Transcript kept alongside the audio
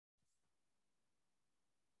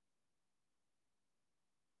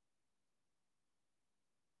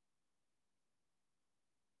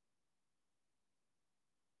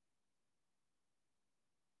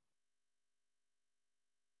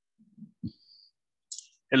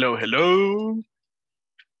Hello, hello.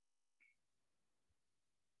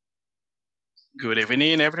 Good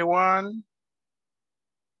evening, everyone.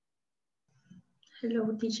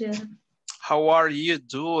 Hello, teacher. How are you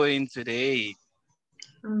doing today?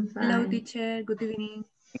 I'm fine. Hello, teacher. Good evening.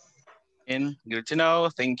 And good to know.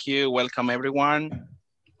 Thank you. Welcome, everyone.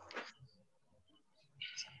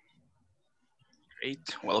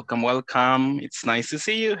 Great. Welcome, welcome. It's nice to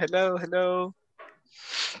see you. Hello, hello.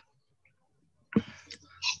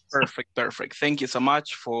 Perfect, perfect. Thank you so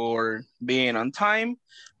much for being on time.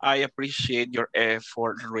 I appreciate your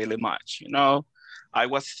effort really much. You know, I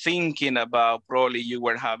was thinking about probably you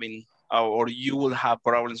were having or you will have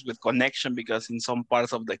problems with connection because in some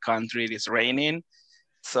parts of the country it is raining.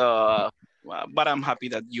 So, but I'm happy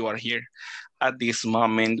that you are here at this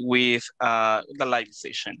moment with the live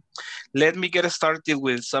session. Let me get started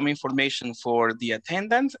with some information for the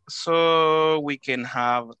attendance so we can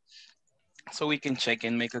check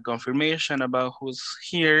and make a confirmation about who's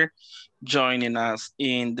here joining us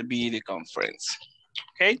in the video conference.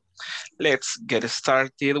 Okay, let's get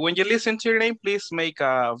started. When you listen to your name, please make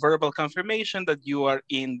a verbal confirmation that you are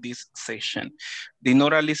in this session.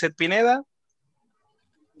 Dinora Lizeth Pineda.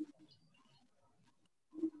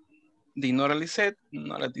 Dinora Lizeth,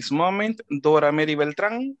 not at this moment. Dora Mary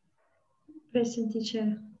Beltrán. Present,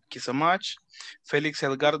 teacher. Thank you so much. Felix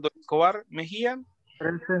Edgardo Escobar Mejía.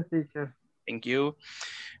 Present, teacher. Thank you.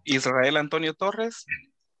 Israel Antonio Torres.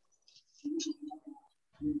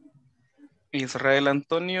 Israel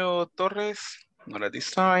Antonio Torres, not at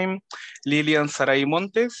this time. Lilian Saray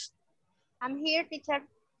Montes. I'm here, teacher.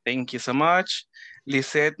 Thank you so much.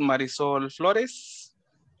 Lisette Marisol Flores.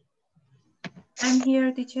 I'm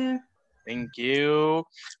here, teacher. Thank you.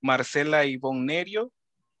 Marcela Ivonne Nerio.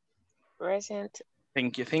 Present.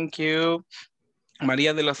 Thank you, thank you.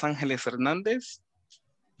 María de los Ángeles Hernández.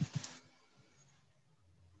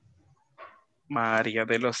 María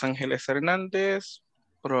de los Ángeles Hernández.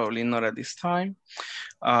 Probably not at this time.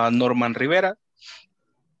 Norman Rivera.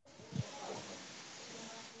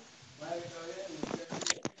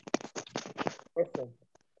 Present.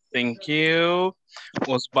 Thank you.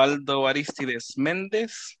 Osvaldo Aristides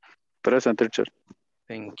Méndez. Present, teacher.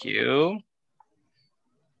 Thank you.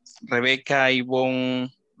 Rebeca Ivonne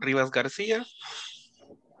Rivas García.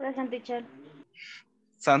 Present, teacher.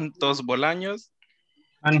 Santos Bolaños.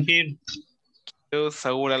 I'm here.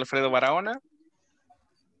 Saúl Alfredo Barahona.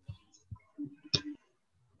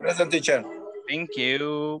 Present, teacher. Thank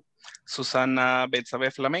you. Susana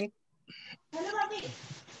Betsabe Flamenco.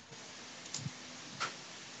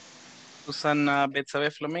 Susana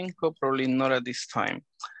Betsabe Flamenco, probably not at this time.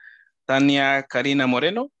 Tania Karina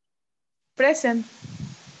Moreno. Present.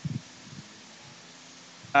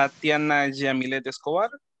 Tatiana Yamilet Escobar.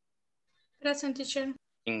 Present, teacher.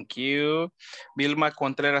 Thank you. Vilma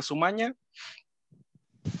Contreras Umaña.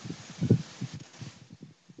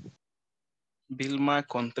 Vilma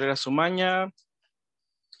Contreras Umaña.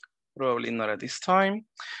 Probably not at this time.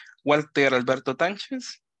 Walter Alberto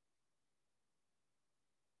Tánchez.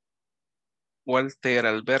 Walter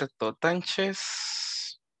Alberto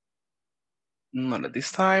Tánchez. Not at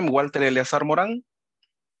this time. Walter Eleazar Morán.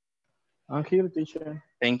 I'm here, teacher.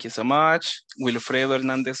 Thank you so much. Wilfredo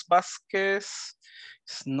Hernández Vázquez.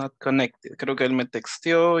 It's not connected. Creo que él me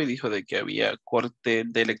texteó y dijo de que había corte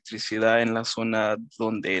de electricidad en la zona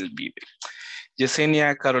donde él vive.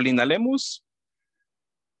 Yesenia Carolina Lemus.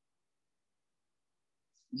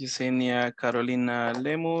 Yesenia Carolina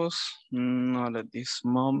Lemus. Not at this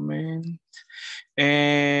moment.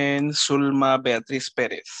 And Zulma Beatriz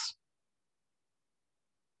Pérez.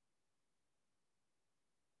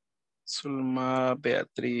 Zulma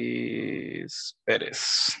Beatriz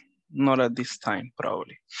Pérez. Not at this time,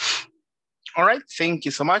 probably. All right, thank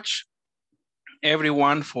you so much,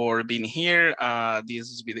 everyone, for being here. This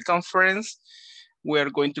is the conference. We're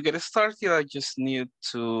going to get started. I just need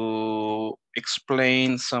to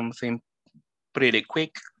explain something pretty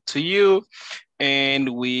quick to you, and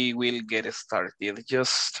we will get started.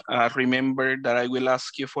 Just remember that I will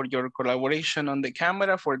ask you for your collaboration on the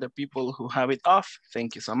camera for the people who have it off.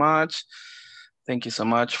 Thank you so much. Thank you so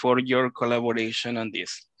much for your collaboration on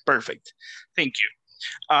this. Perfect. Thank you.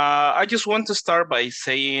 I just want to start by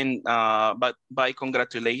saying, by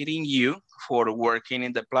congratulating you for working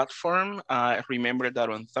in the platform. Remember that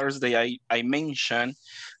on Thursday, I mentioned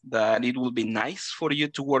that it would be nice for you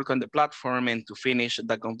to work on the platform and to finish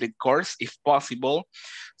the complete course if possible.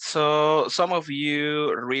 So some of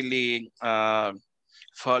you really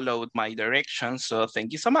followed my direction. So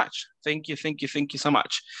thank you so much. Thank you so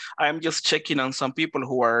much. I'm just checking on some people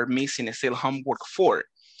who are missing still homework 4.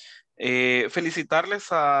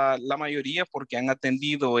 Felicitarles a la mayoría porque han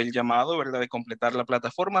atendido el llamado, ¿verdad? De completar la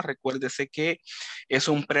plataforma. Recuérdese que es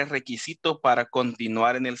un prerequisito para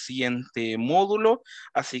continuar en el siguiente módulo,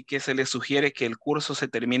 así que se les sugiere que el curso se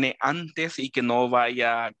termine antes y que no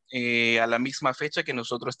vaya a la misma fecha que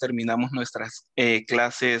nosotros terminamos nuestras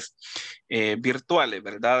clases virtuales,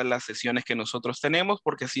 ¿verdad? Las sesiones que nosotros tenemos,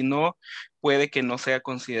 porque si no, puede que no sea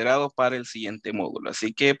considerado para el siguiente módulo.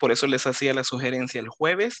 Así que por eso les hacía la sugerencia el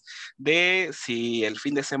jueves de si el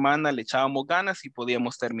fin de semana le echábamos ganas y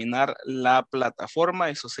podíamos terminar la plataforma,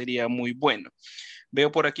 eso sería muy bueno.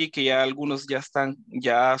 Veo por aquí que ya algunos ya están,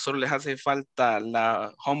 ya solo les hace falta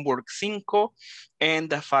la homework 5 and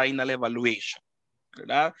the final evaluation,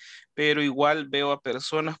 ¿verdad? Pero igual veo a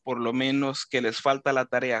personas por lo menos que les falta la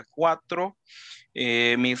tarea 4.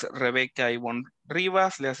 Miss Rebeca Ivonne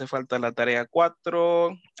Rivas, le hace falta la tarea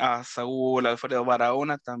 4. A Saúl Alfredo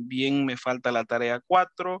Barahona también me falta la tarea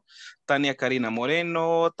 4. Tania Karina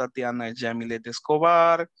Moreno, Tatiana Yamilet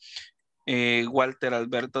Escobar, Walter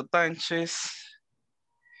Alberto Tánchez.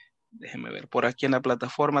 Déjenme ver por aquí en la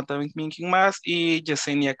plataforma también quién más. Y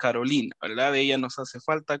Yesenia Carolina, ¿verdad? Ella nos hace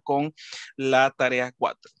falta con la tarea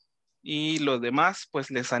 4. Y los demás, pues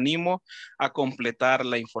les animo a completar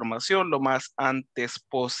la información lo más antes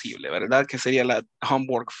posible, ¿verdad? Que sería la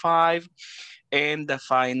homework 5 and the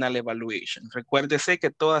final evaluation. Recuérdese que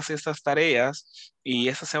todas estas tareas y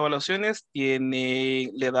esas evaluaciones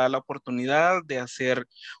le da la oportunidad de hacer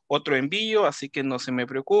otro envío, así que no se me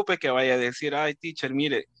preocupe que vaya a decir, ay, teacher,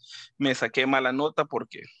 mire, me saqué mala nota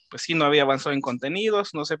porque pues sí no había avanzado en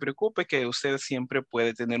contenidos. No se preocupe que usted siempre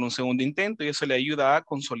puede tener un segundo intento y eso le ayuda a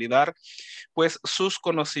consolidar pues sus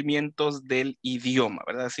conocimientos del idioma,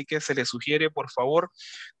 ¿verdad? Así que se le sugiere, por favor,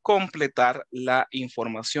 completar la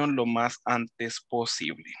información lo más antes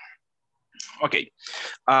posible. Ok.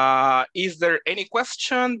 Is there any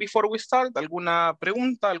question before we start? ¿Alguna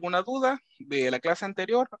pregunta, alguna duda de la clase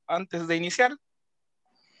anterior antes de iniciar?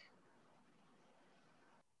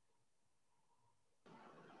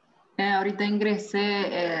 Ahorita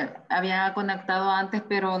ingresé, había conectado antes,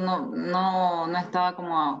 pero no estaba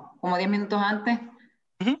como 10 minutos antes.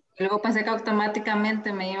 Ujú. Y luego pensé que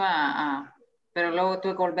automáticamente me iba pero luego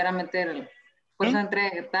tuve que volver a meter, por eso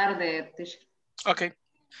entré tarde. Okay.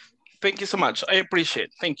 Thank you so much. I appreciate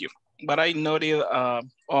it. Thank you. But I noted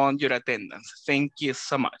on your attendance. Thank you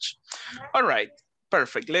so much. All right.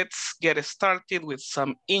 Perfect. Let's get started with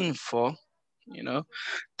some info. You know,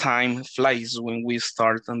 time flies when we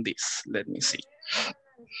start on this. Let me see.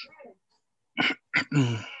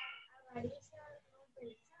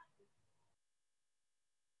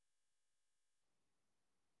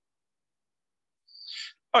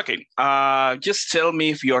 Okay, just tell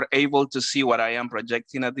me if you're able to see what I am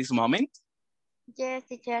projecting at this moment. Yes,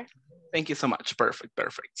 teacher. Thank you so much. Perfect,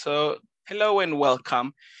 perfect. So hello and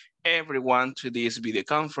welcome everyone to this video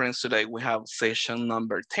conference. Today we have session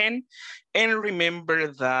number 10. And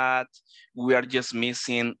remember that we are just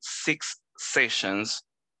missing 6 sessions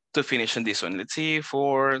to finish in this one. Let's see,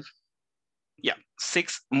 6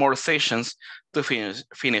 more sessions to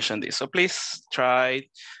finish on this. So please try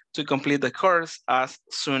to complete the course as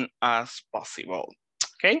soon as possible,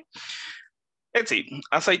 okay? Let's see,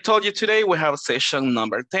 as I told you today, we have session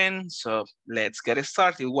number 10, so let's get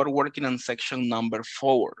started. We're working on section number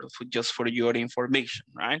 4, just for your information,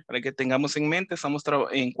 right? Para que tengamos en mente, estamos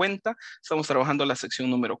trabajando la sección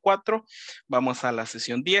número 4, vamos a la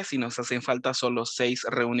sesión 10 y nos hacen falta solo 6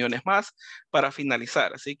 reuniones más para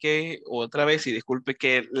finalizar. Así que otra vez, y disculpe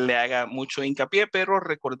que le haga mucho hincapié, pero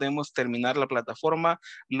recordemos terminar la plataforma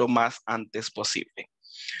lo más antes posible.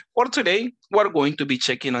 For today, we're going to be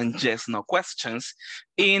checking on yes, no questions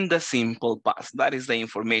in the simple past. That is the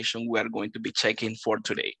information we are going to be checking for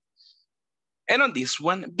today. And on this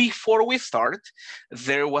one, before we start,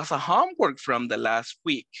 there was a homework from last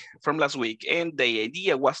week, and the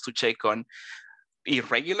idea was to check on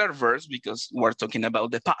irregular verbs because we're talking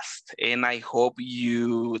about the past. And I hope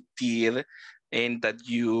you did and that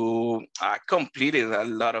you completed a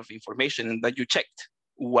lot of information and that you checked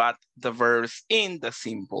what the verbs in the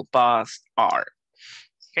simple past are.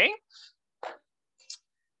 Okay?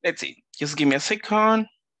 Let's see. Just give me a second.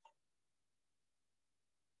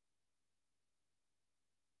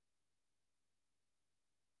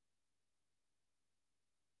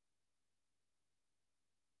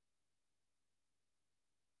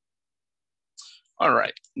 All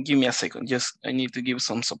right, give me a second. Just I need to give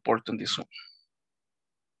some support on this one.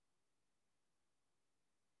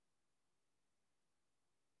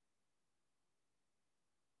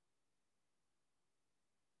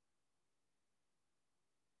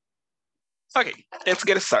 Okay, let's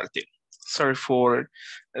get started. Sorry for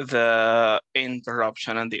the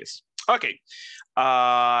interruption on this. Okay,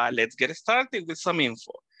 let's get started with some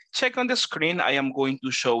info. Check on the screen. I am going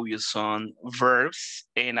to show you some verbs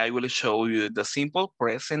and I will show you the simple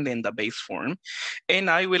present and the base form. And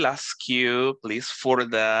I will ask you, please, for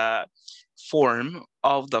the form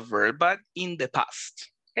of the verb, but in the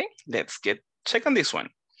past. Okay, let's check on this one.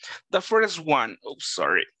 The first one, oh,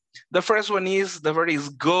 sorry. The first one is, the verb is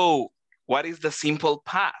go. What is the simple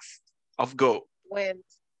past of go? Went.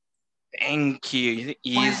 Thank you,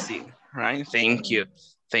 easy, right? Thank you.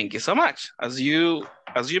 Thank you so much. As you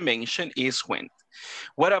mentioned, is went.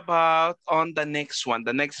 What about on the next one?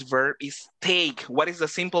 The next verb is take. What is the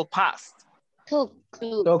simple past? Took.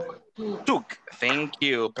 Took. Thank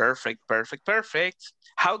you. Perfect, perfect, perfect.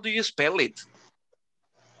 How do you spell it?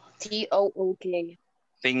 T-O-O-K.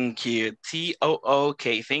 Thank you.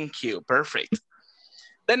 T-O-O-K. Thank you. Perfect.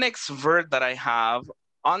 The next verb that I have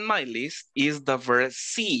on my list is the verb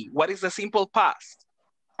see. What is the simple past?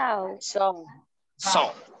 Saw.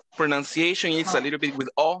 Saw. Pronunciation is a little bit with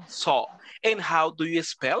O, saw. And how do you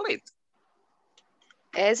spell it?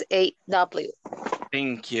 S-A-W.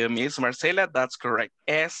 Thank you, Miss Marcela. That's correct.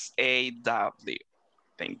 S-A-W.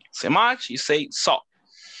 Thank you so much. You say saw.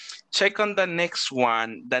 Check on the next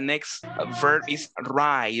one. The next verb is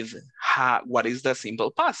arrive. What is the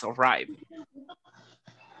simple past of arrive?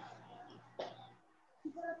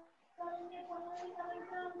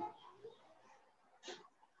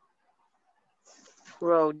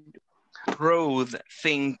 Road. Road.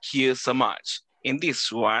 Thank you so much. In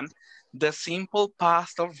this one, the simple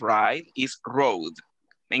past of ride is road.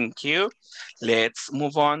 Thank you. Let's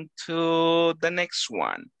move on to the next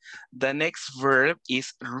one. The next verb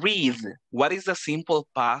is read. What is the simple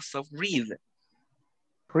past of read?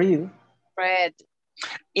 Read. Red.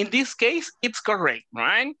 In this case, it's correct,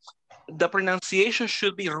 right? The pronunciation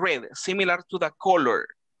should be read, similar to the color.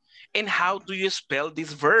 And how do you spell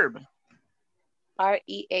this verb?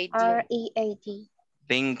 R-E-A-D. R-E-A-D.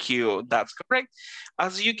 Thank you. That's correct.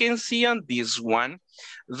 As you can see on this one,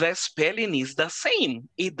 the spelling is the same.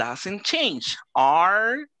 It doesn't change.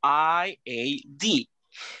 R-I-A-D.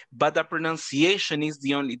 But the pronunciation is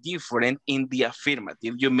the only different in the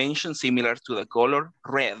affirmative. You mentioned similar to the color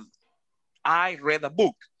red. I read a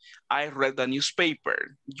book. I read a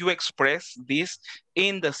newspaper. You express this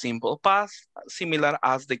in the simple past, similar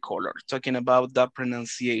as the color, talking about the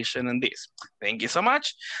pronunciation and this. Thank you so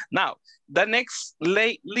much. Now, the next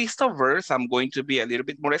list of verbs, I'm going to be a little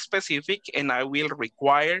bit more specific and I will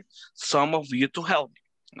require some of you to help me.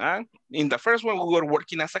 In the first one, we were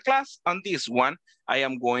working as a class. On this one, I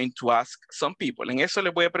am going to ask some people. En eso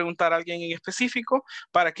le voy a preguntar a alguien en específico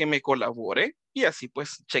para que me colabore y así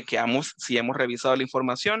pues chequeamos si hemos revisado la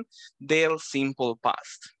información del simple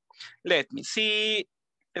past. Let me see.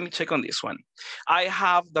 Let me check on this one. I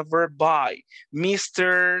have the verb buy.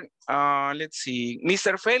 Mr. Let's see.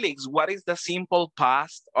 Mr. Felix, what is the simple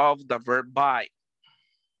past of the verb buy?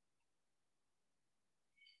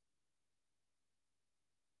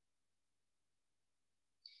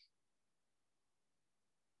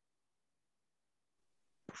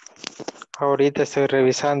 Ahorita estoy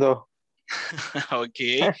revisando.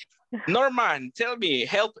 Okay. Norman, tell me,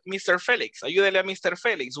 help Mr. Felix. Ayúdele a Mr.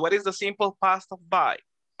 Felix. What is the simple past of buy?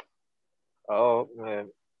 Oh,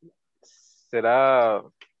 será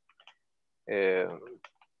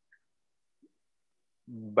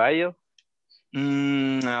bio?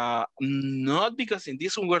 Not, because in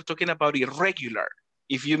this one we're talking about irregular.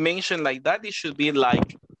 If you mention like that, it should be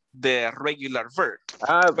like the regular verb.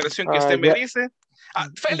 Expresión que usted me dice.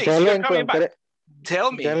 Felix, you're coming back.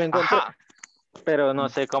 Tell me. Ya lo encontré, pero no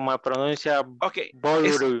sé cómo pronuncia. Okay.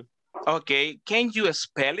 Bolu. Okay. Can you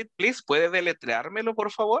spell it, please? ¿Puede deletreármelo,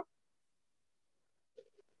 por favor?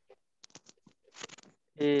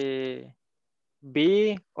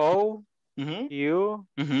 B-O-U-G-H-T.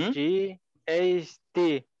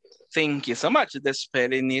 Thank you so much. The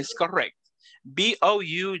spelling is correct.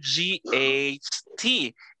 B-O-U-G-H-T.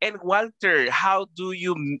 And Walter, how do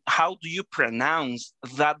you pronounce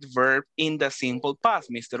that verb in the simple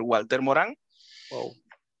past, Mr. Walter Moran?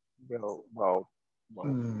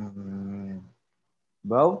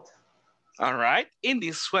 Both. All right. In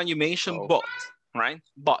this one, you mentioned bought, right?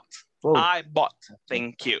 Bought. Both. I bought.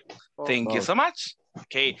 Thank you. Thank you so much.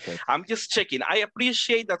 Okay, I'm just checking. I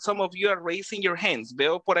appreciate that some of you are raising your hands.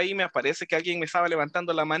 Veo por ahí, me aparece que alguien me estaba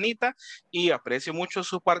levantando la manita y aprecio mucho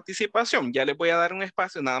su participación. Ya les voy a dar un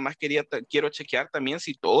espacio, nada más quiero chequear también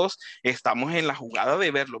si todos estamos en la jugada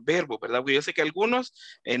de ver los verbos, ¿verdad? Porque yo sé que algunos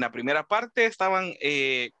en la primera parte estaban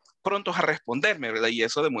prontos a responderme, ¿verdad? Y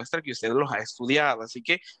eso demuestra que usted los ha estudiado. Así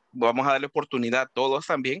que vamos a darle oportunidad a todos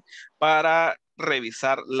también para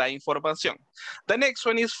revisar la información. The next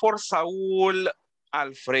one is for Saúl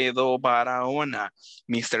Alfredo Barahona.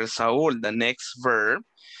 Mr. Saúl, the next verb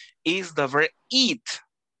is the verb eat.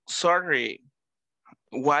 Sorry.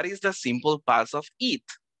 What is the simple past of eat?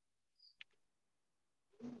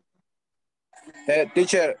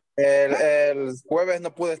 Teacher, el jueves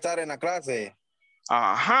no pude estar en la clase.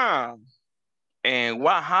 Ajá. And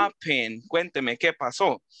what happened? Cuénteme, ¿qué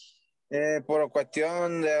pasó? Por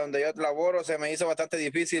cuestión de donde yo laboro, se me hizo bastante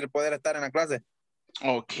difícil poder estar en la clase.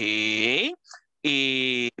 Ok.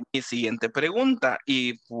 Y mi siguiente pregunta,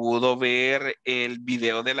 ¿y pudo ver el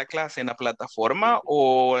video de la clase en la plataforma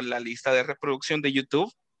o en la lista de reproducción de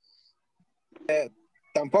YouTube?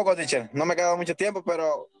 Tampoco, teacher. No me ha quedado mucho tiempo,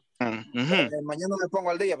 pero Ujú. mañana me pongo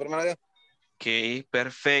al día, primero Dios. Ok,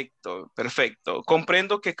 perfecto, perfecto.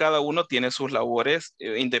 Comprendo que cada uno tiene sus labores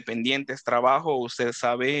independientes, trabajo, usted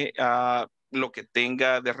sabe lo que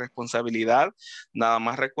tenga de responsabilidad. Nada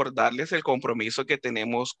más recordarles el compromiso que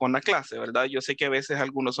tenemos con la clase, ¿verdad? Yo sé que a veces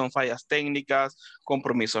algunos son fallas técnicas,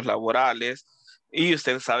 compromisos laborales, y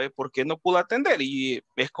usted sabe por qué no pudo atender y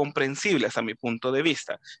es comprensible hasta mi punto de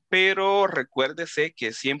vista. Pero recuérdese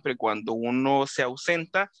que siempre cuando uno se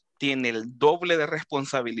ausenta, tiene el doble de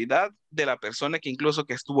responsabilidad de la persona que incluso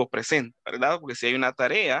que estuvo presente, ¿verdad? Porque si hay una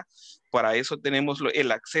tarea, para eso tenemos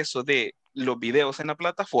el acceso de los videos en la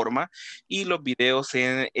plataforma y los videos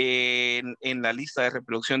en la lista de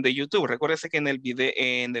reproducción de YouTube. Recuérdense que en el video,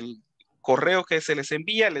 en el correo que se les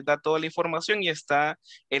envía, les da toda la información y está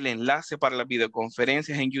el enlace para las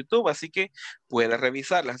videoconferencias en YouTube, así que puede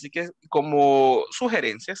revisarlas. Así que como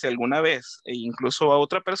sugerencia, si alguna vez e incluso a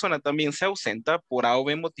otra persona también se ausenta por A o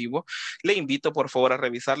B motivo, le invito por favor a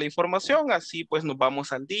revisar la información, así pues nos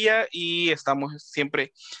vamos al día y estamos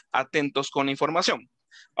siempre atentos con la información.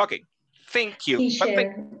 Ok, thank you.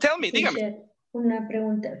 Teacher, Tell me, dígame. teacher, una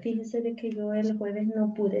pregunta. Fíjese de que yo el jueves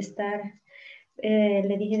no pude estar.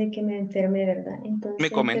 Le dije de que me enfermé, ¿verdad? Entonces, Me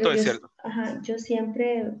comentó, pero es cierto. yo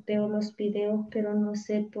siempre veo los videos, pero no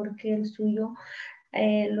sé por qué el suyo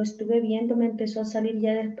lo estuve viendo, me empezó a salir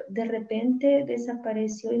ya de repente,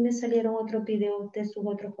 desapareció y me salieron otros videos de sus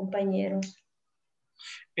otros compañeros.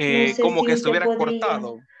 No sé Como si que usted estuviera podría,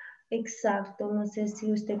 cortado. exacto, no sé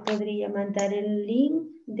si usted podría mandar el link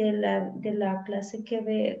de la clase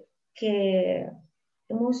que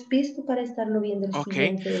hemos visto para estarlo viendo el Ok.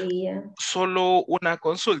 siguiente día. Solo una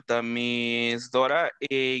consulta, Miss Dora.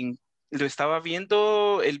 Lo estaba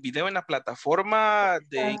viendo el video en la plataforma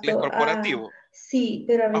de Inglés Exacto. Corporativo. Sí,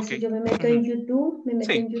 pero a Ok. veces yo me meto Ujú. en YouTube,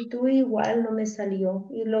 Sí. y igual no me salió.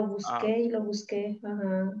 Y lo Ah, busqué y lo busqué.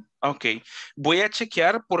 Ajá. ok. Voy a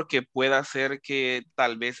chequear porque pueda ser que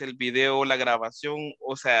tal vez el video, la grabación,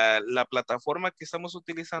 o sea, la plataforma que estamos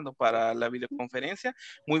utilizando para la videoconferencia,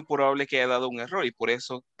 muy probable que haya dado un error y por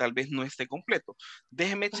eso tal vez no esté completo.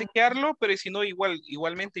 Déjeme chequearlo, pero si no,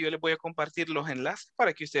 igualmente yo les voy a compartir los enlaces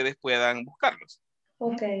para que ustedes puedan buscarlos.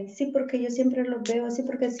 Ok, sí, porque yo siempre los veo así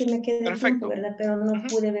porque sí me queda tiempo, Perfecto. ¿verdad? Pero no Ujú.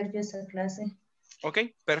 pude ver yo esa clase. Ok,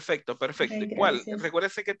 perfecto, Ok, perfecto. Igual, gracias.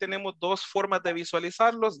 recuérdese que tenemos dos formas de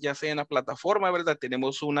visualizarlos, ya sea en la plataforma, ¿verdad?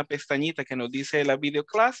 Tenemos una pestañita que nos dice la video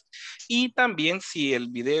class y también si el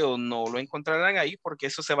video no lo encontrarán ahí, porque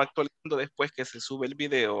eso se va actualizando después que se sube el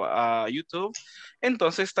video a YouTube,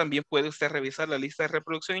 entonces también puede usted revisar la lista de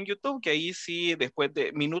reproducción en YouTube, que ahí sí,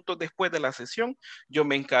 minutos después de la sesión, yo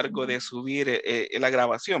me encargo de subir la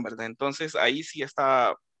grabación, ¿verdad? Entonces ahí sí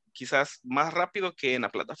está quizás más rápido que en la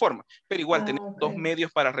plataforma, pero igual tenemos Ok. dos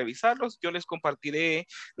medios para revisarlos. Yo les compartiré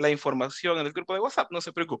la información en el grupo de WhatsApp, no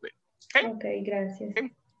se preocupe. Okay? Ok, gracias.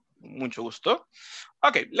 Okay. Mucho gusto.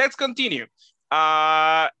 Okay, let's continue.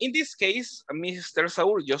 In this case, Mr.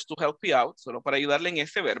 Saúl, just to help you out, solo para ayudarle en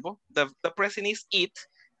este verbo, the present is eat,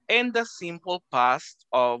 and the simple past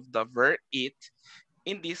of the verb eat,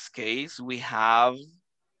 in this case, we have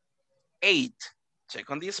ate. Check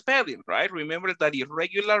on the spelling, right? Remember that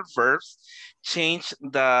irregular verbs change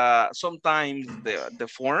sometimes the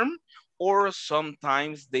form, or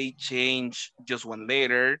sometimes they change just one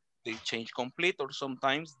letter, they change complete, or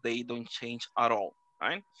sometimes they don't change at all,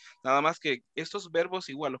 right? Nada más que estos verbos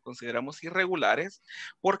igual los consideramos irregulares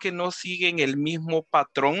porque no siguen el mismo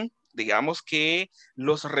patrón, digamos, que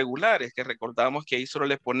los regulares, que recordamos que ahí solo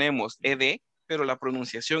le ponemos ed, pero la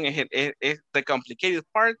pronunciación es the complicated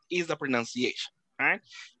part is the pronunciation. Right?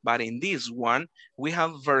 But in this one, we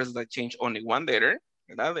have verbs that change only one letter,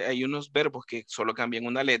 ¿verdad? Hay unos verbos que solo cambian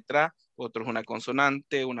una letra, otros una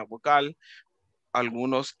consonante, una vocal,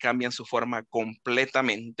 algunos cambian su forma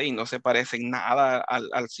completamente y no se parecen nada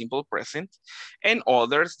al simple present. And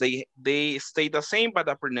others, they stay the same, but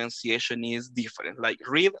the pronunciation is different. Like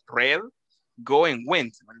read, read, go and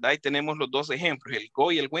went, ¿verdad? Y tenemos los dos ejemplos. El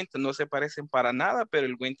go y el went no se parecen para nada, pero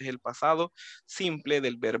el went es el pasado simple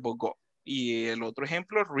del verbo go. Y el otro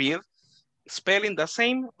ejemplo, read, spelling the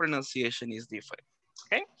same, pronunciation is different.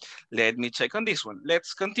 Okay, let me check on this one.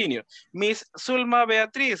 Let's continue. Miss Zulma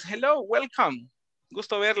Beatriz, hello, welcome.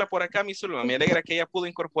 Gusto verla por acá, Miss Zulma. Me alegra que ella pudo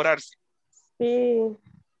incorporarse. Sí,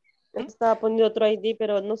 estaba poniendo otro ID,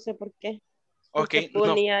 pero no sé por qué. Okay,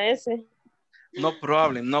 ponía ese. No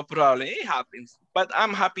problem, no problem. It happens. But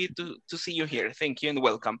I'm happy to see you here. Thank you and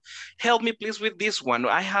welcome. Help me please with this one.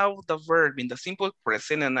 I have the verb in the simple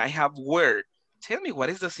present and I have were. Tell me what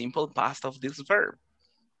is the simple past of this verb?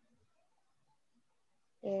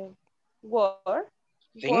 Were.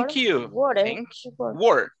 Thank you. Were. Thank you.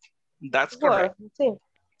 Were. That's correct. Sí.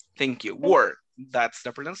 Thank you. Were. That's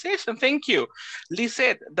the pronunciation. Thank you.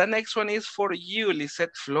 Lisette, the next one is for you,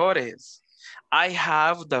 Lisette Flores. I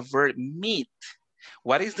have the verb meet.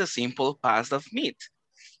 What is the simple past of meet?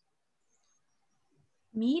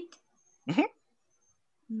 Meet?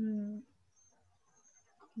 Mm-hmm.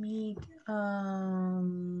 Meet.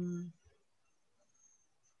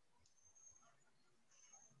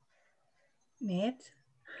 Met.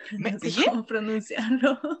 No sé cómo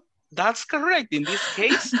pronunciarlo. That's correct. In this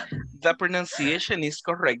case, the pronunciation is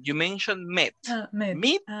correct. You mentioned met. Met.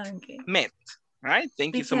 Meet, Okay. met. Right?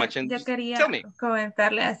 Thank you so much. And yo quería tell me.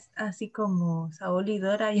 comentarle así como Saúl y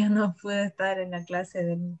Dora, yo no pude estar en la clase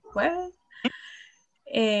del jueves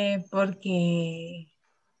porque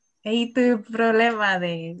ahí tuve un problema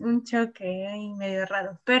de un choque ahí medio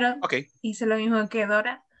raro, pero hice lo mismo que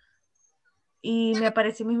Dora y me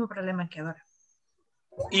apareció el mismo problema que Dora.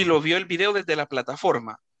 ¿Y lo vio el video desde la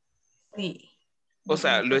plataforma? Sí. O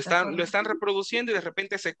sea, lo están reproduciendo y de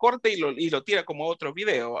repente se corta y lo tira como otro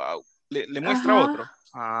video. Le muestra otro.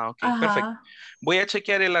 Ah, ok, perfecto. Voy a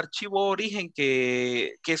chequear el archivo origen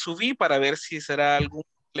que subí para ver si será algún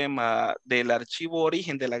problema del archivo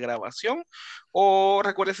origen de la grabación. O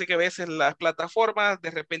recuérdese que a veces las plataformas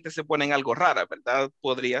de repente se ponen algo rara, ¿verdad?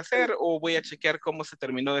 Podría ser. O voy a chequear cómo se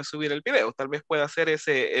terminó de subir el video. Tal vez pueda ser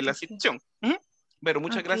la situación. Pero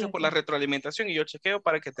muchas gracias por la retroalimentación y yo chequeo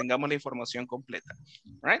para que tengamos la información completa.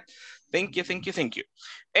 Right? Thank you, thank you, thank you.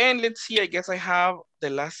 And let's see, I guess I have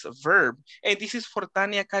the last verb. And this is for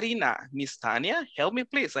Tania Karina. Miss Tania, help me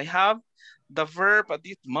please. I have the verb at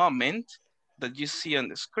this moment that you see on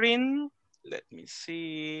the screen. Let me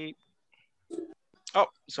see. Oh,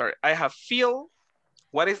 sorry. I have feel.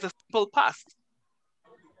 What is the simple past?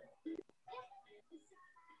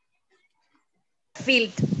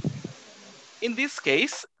 Filled. In this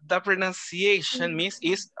case, the pronunciation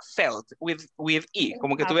is felt with E,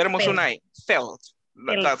 como que tuviéramos una E, felt.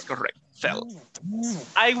 That's correct, felt.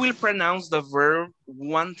 I will pronounce the verb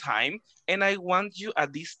one time and I want you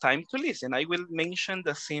at this time to listen. I will mention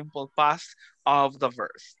the simple past of the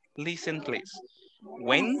verb. Listen, please.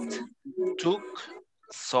 Went, took,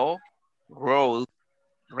 saw, rode,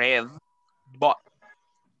 read, bought,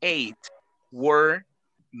 ate, were,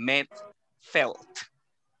 met, felt.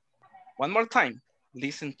 One more time,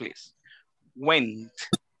 listen please. Went,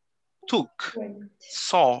 took,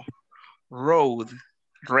 saw, rode,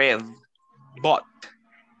 read, bought,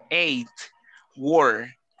 ate, were,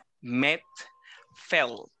 met,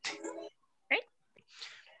 felt. Okay?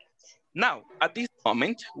 Now, at this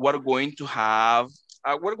moment, we're going to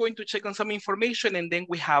check on some information and then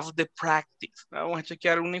we have the practice. Vamos a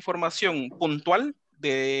chequear una información puntual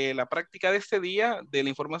de la práctica de este día, de la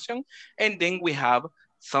información, and then we have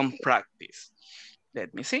some practice.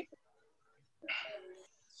 Let me see.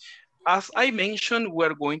 As I mentioned,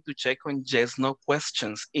 we're going to check on yes, no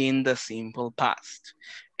questions in the simple past.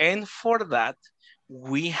 And for that,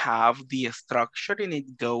 we have the structure and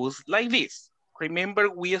it goes like this. Remember,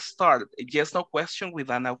 we start a yes, no question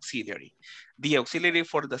with an auxiliary. The auxiliary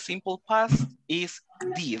for the simple past is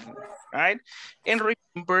did, right? And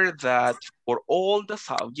remember that for all the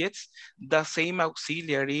subjects, the same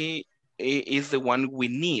auxiliary is the one we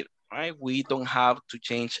need, right? We don't have to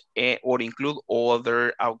change or include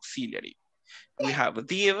other auxiliary. We have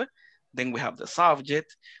did, then we have the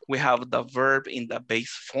subject, we have the verb in the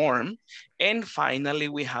base form, and finally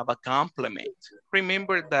we have a complement.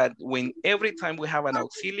 Remember that every time we have an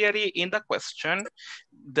auxiliary in the question,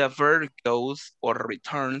 the verb goes or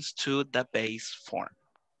returns to the base form.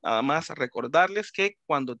 Nada más recordarles que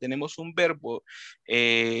cuando tenemos un verbo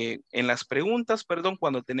en las preguntas, perdón,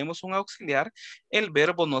 cuando tenemos un auxiliar, el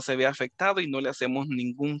verbo no se ve afectado y no le hacemos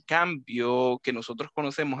ningún cambio que nosotros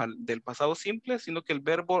conocemos del pasado simple, sino que el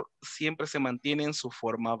verbo siempre se mantiene en su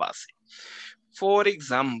forma base. For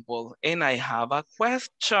example, and I have a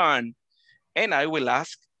question, and I will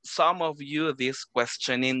ask some of you this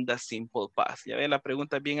question in the simple past. Ya ven, la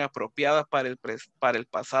pregunta es bien apropiada para el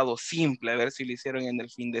pasado simple, a ver si lo hicieron en el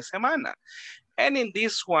fin de semana. And in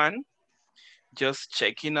this one, just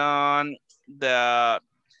checking on the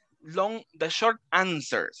short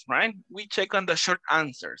answers, right? We check on the short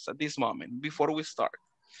answers at this moment before we start.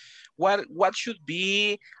 What should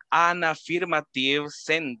be an affirmative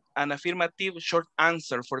short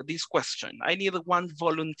answer for this question? I need one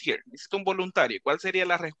volunteer. Necesito un voluntario. ¿Cuál sería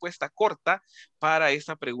la respuesta corta para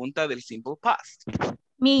esta pregunta del simple past?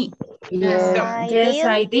 Me. Yes,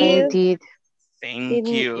 I did. Thank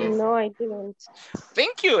you. No, I didn't.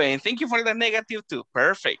 Thank you, and thank you for the negative too.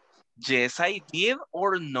 Perfect. Yes, I did,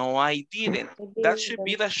 or no, I didn't. That should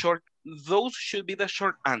be the short, those should be the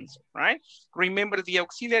short answer, right? Remember, the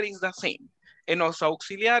auxiliary is the same. En los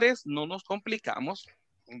auxiliares no nos complicamos,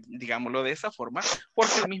 digámoslo de esa forma,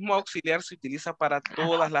 porque el mismo auxiliar se utiliza para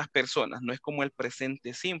todas las personas. No es como el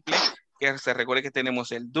presente simple, que se recuerde que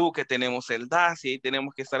tenemos el do, que tenemos el das, y ahí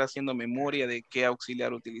tenemos que estar haciendo memoria de qué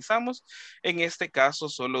auxiliar utilizamos. En este caso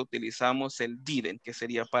solo utilizamos el didn't, que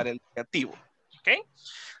sería para el negativo. Okay?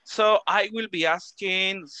 So I will be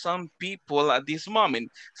asking some people at this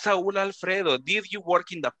moment. Saúl Alfredo, did you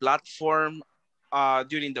work in the platform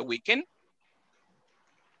during the weekend?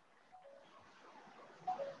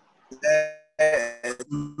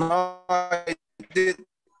 No, I did.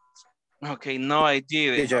 Okay, no, I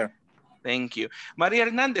didn't. Teacher. Thank you. Maria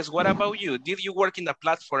Hernandez, what about you? Did you work in the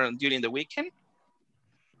platform during the weekend?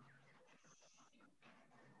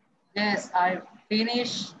 Yes, I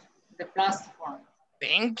finished the platform.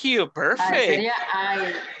 Thank you, perfect. Sería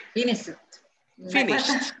I finished it.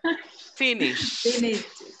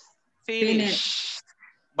 Finished.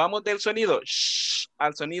 Vamos del sonido shh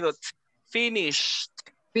al sonido t. Finished.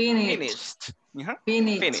 Finished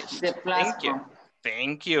The platform.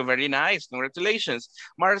 Thank you. Very nice. Congratulations.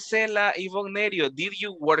 Marcela Yvonne Nerio, did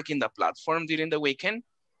you work in the platform during the weekend?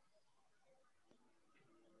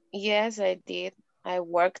 Yes, I did. I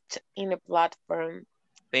worked in a platform.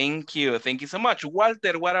 Thank you. Thank you so much.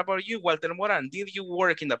 Walter, what about you? Walter Moran, did you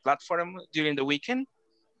work in the platform during the weekend?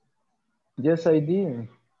 Yes, I did.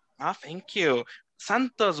 Thank you.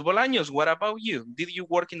 Santos Bolaños, what about you? Did you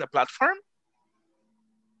work in the platform?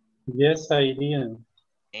 Yes, I did.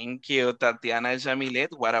 Thank you. Tatiana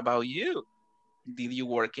Jamilet, what about you? Did you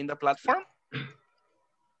work in the platform?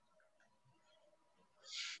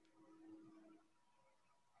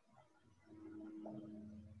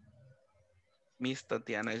 Miss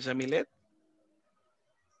Tatiana Jamilet?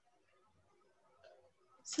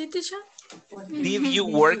 Sí, teacher. Did you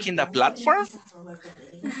work in the platform?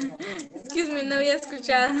 Excuse me, no había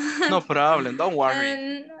escuchado. No problem, don't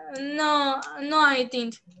worry. No, I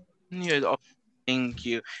didn't. Thank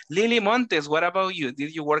you. Lily Montes, what about you?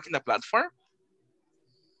 Did you work in the platform?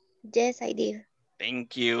 Yes, I did.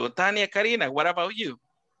 Thank you. Tania Karina, what about you?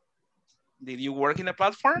 Did you work in the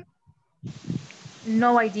platform?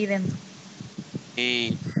 No, I didn't.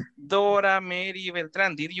 Hey. Dora Mary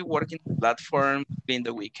Beltran, did you work in the platform in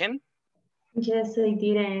the weekend? Yes, I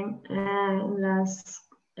did.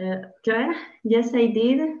 Yes, I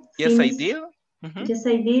did. Yes, I did. Yes,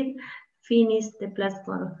 I did finish the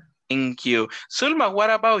platform. Thank you. Sulma, what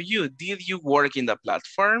about you? Did you work in the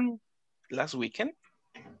platform last weekend?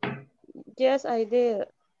 Yes, I did.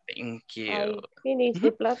 Thank you. I finished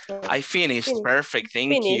the platform. I finished. Perfect.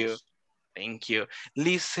 Thank you. Thank you.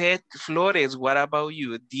 Lisette Flores, what about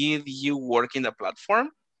you? Did you work in the platform?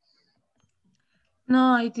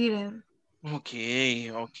 No, I didn't.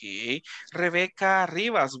 Okay. Rebecca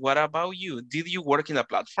Rivas, what about you? Did you work in the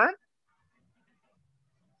platform?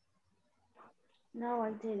 No,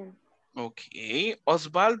 I didn't. Okay.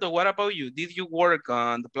 Osvaldo, what about you? Did you work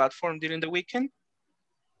on the platform during the weekend?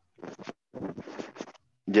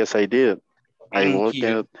 Yes, I did. I worked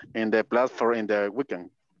you. in the platform in the weekend.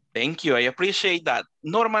 Thank you. I appreciate that.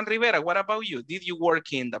 Norman Rivera, what about you? Did you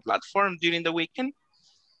work in the platform during the weekend?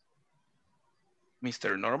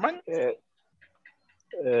 Mr. Norman?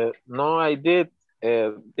 No, I did.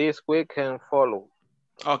 This weekend follow.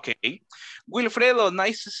 Okay. Wilfredo,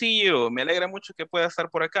 nice to see you. Me alegra mucho que pueda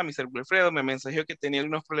estar por acá, Mr. Wilfredo. Me mensajeó que tenía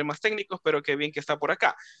algunos problemas técnicos, pero qué bien que está por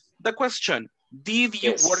acá. The question, did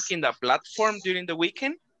you work in the platform during the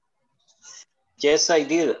weekend? Yes, I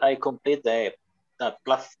did. I completed the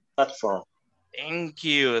platform. Thank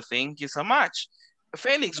you so much.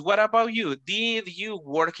 Felix, what about you? Did you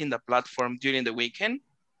work in the platform during the weekend?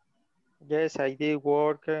 Yes, I did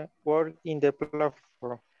work in the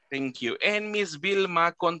platform. Thank you. And Miss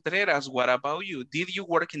Vilma Contreras, what about you? Did you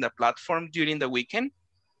work in the platform during the weekend?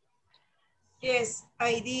 Yes,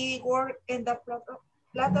 I did work in the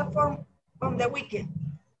platform on the weekend.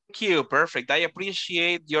 Thank you. Perfect. I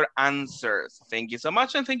appreciate your answers. Thank you so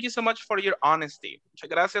much, and thank you so much for your honesty. Muchas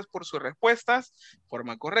gracias por sus respuestas,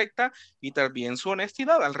 forma correcta, y también su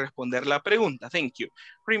honestidad al responder la pregunta. Thank you.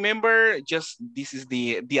 Remember, this is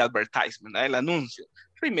the advertisement, el anuncio.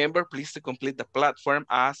 Remember, please, to complete the platform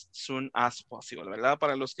as soon as possible, ¿verdad?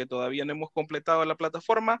 Para los que todavía no hemos completado la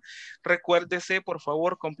plataforma, recuérdese, por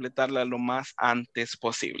favor, completarla lo más antes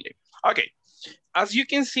posible. Okay. As you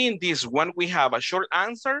can see in this one, we have a short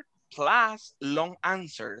answer plus long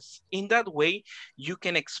answers. In that way, you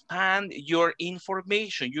can expand your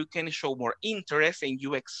information. You can show more interest and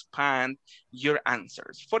you expand your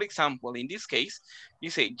answers. For example, in this case,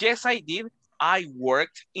 you say, yes, I did. I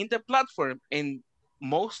worked in the platform, and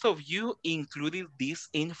most of you included this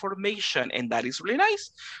information, and that is really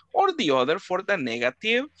nice. Or the other, for the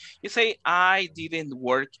negative, you say, I didn't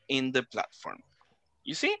work in the platform.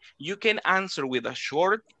 You see, you can answer with a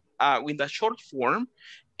short form,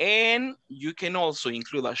 and you can also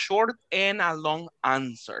include a short and a long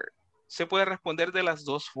answer. Se puede responder de las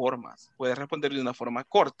dos formas. Puede responder de una forma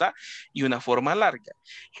corta y una forma larga.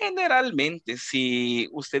 Generalmente, si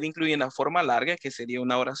usted incluye una forma larga, que sería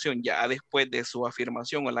una oración ya después de su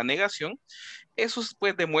afirmación o la negación, eso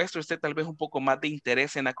pues demuestra usted tal vez un poco más de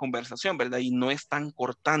interés en la conversación, ¿verdad? Y no es tan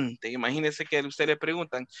cortante. Imagínese que a usted le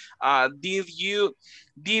preguntan, did you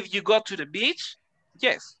go to the beach?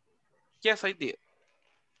 Yes, I did.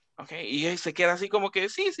 Okay, y ahí se queda así como que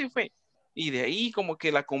sí fue. Y de ahí como que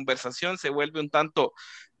la conversación se vuelve un tanto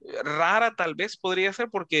rara, tal vez podría ser,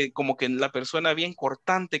 porque como que la persona bien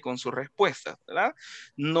cortante con sus respuestas, ¿verdad?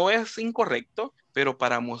 No es incorrecto, pero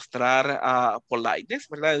para mostrar politeness,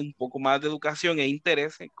 ¿verdad? Un poco más de educación e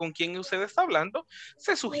interés con quien usted está hablando,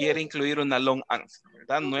 se sugiere incluir una long answer,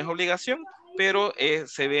 ¿verdad? No es obligación, pero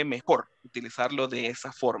se ve mejor utilizarlo de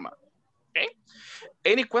esa forma. Okay?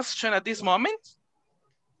 Any question at this moment?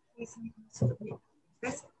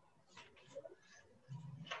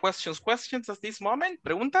 Questions at this moment?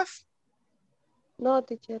 ¿Preguntas? No,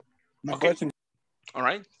 teacher. No okay. question. All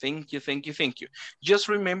right, thank you. Just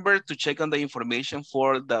remember to check on the information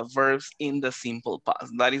for the verbs in the simple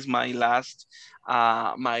past. That is my last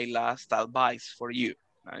advice for you.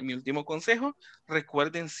 Mi último consejo,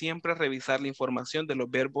 recuerden siempre revisar la información de los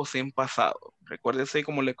verbos en pasado. Recuérdense,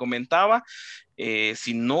 como le comentaba,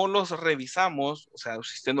 si no los revisamos, o sea,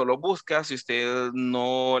 si usted no lo busca, si usted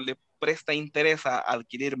no le presta interés a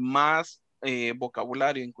adquirir más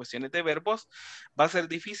vocabulario en cuestiones de verbos, va a ser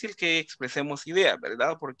difícil que expresemos ideas,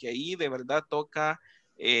 ¿verdad? Porque ahí de verdad toca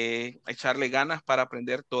echarle ganas para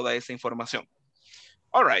aprender toda esa información.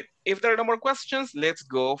 All right, if there are no more questions, let's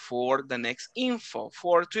go for the next info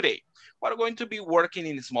for today. We're going to be working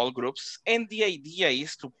in small groups, and the idea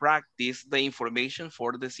is to practice the information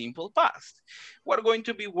for the simple past. We're going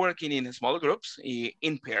to be working in small groups,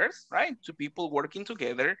 in pairs, right? Two people working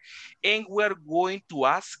together, and we're going to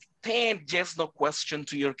ask 10 yes/no questions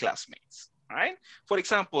to your classmates, all right? For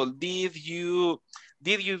example, did you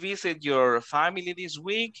visit your family this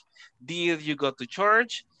week? Did you go to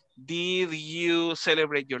church? Did you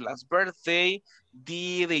celebrate your last birthday?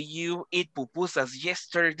 Did you eat pupusas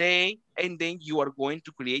yesterday? And then you are going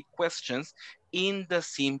to create questions in the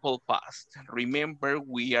simple past. Remember,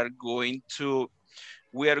 we are going to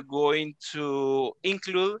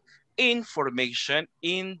include information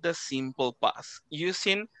in the simple past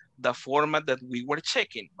using the format that we were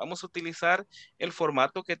checking. Vamos a utilizar el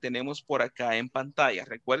formato que tenemos por acá en pantalla.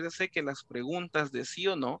 Recuérdese que las preguntas de sí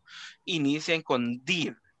o no inician con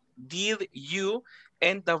did. Did you,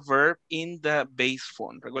 and the verb in the base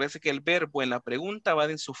form. Recuérdese que el verbo en la pregunta va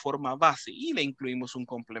en su forma base y le incluimos un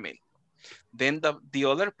complemento. Then the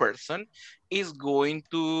other person is going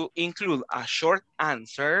to include a short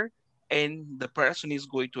answer, and the person is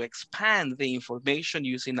going to expand the information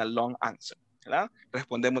using a long answer, ¿verdad?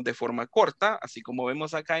 Respondemos de forma corta, así como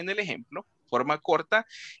vemos acá en el ejemplo, forma corta,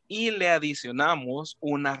 y le adicionamos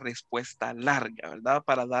una respuesta larga, ¿verdad?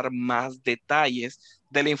 Para dar más detalles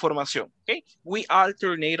de la información. Okay? We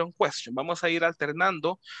alternate on question. Vamos a ir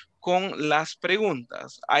alternando con las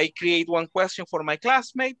preguntas. I create one question for my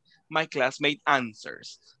classmate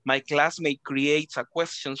answers. My classmate creates a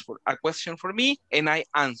question for me, and I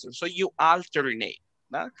answer. So you alternate,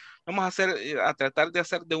 ¿verdad? Vamos a tratar de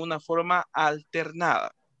hacer de una forma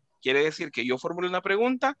alternada. Quiere decir que yo formulo una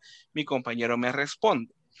pregunta, mi compañero me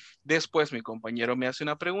responde. Después mi compañero me hace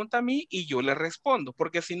una pregunta a mí y yo le respondo,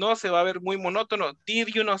 porque si no se va a ver muy monótono. Did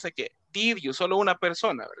you no sé qué, did you, solo una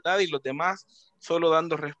persona, ¿verdad? Y los demás solo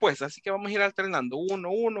dando respuestas. Así que vamos a ir alternando, uno.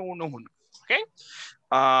 ¿Ok?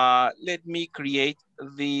 Let me create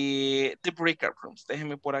the breakout rooms.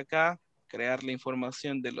 Déjenme por acá crear la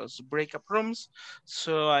información de los breakout rooms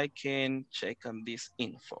so I can check on this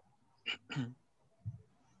info.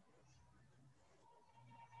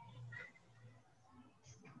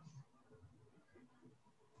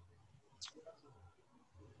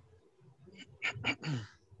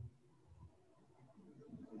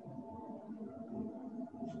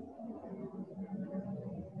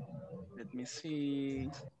 Let me see.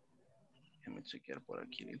 Déjame chequear por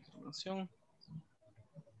aquí la información.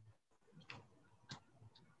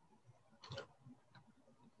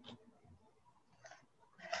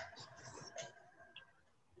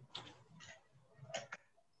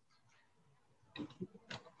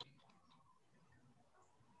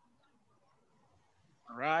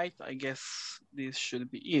 All right, I guess this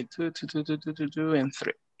should be it. 2, and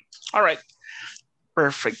 3. All right,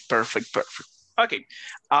 perfect. Okay,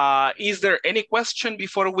 is there any question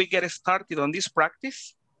before we get started on this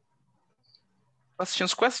practice?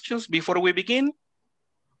 Questions before we begin?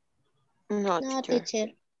 No, teacher.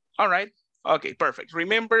 All right, okay, perfect.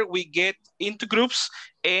 Remember, we get into groups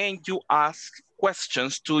and you ask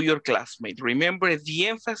questions to your classmate. Remember, the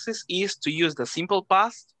emphasis is to use the simple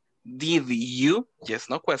past, did you, yes,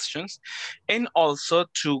 no questions, and also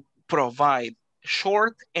to provide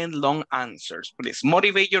short and long answers. Please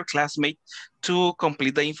motivate your classmate to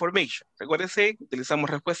complete the information. Recuérdese, utilizamos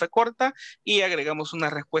respuesta corta y agregamos una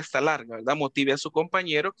respuesta larga, ¿verdad? Motive a su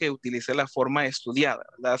compañero que utilice la forma estudiada,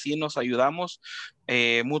 ¿verdad? Así nos ayudamos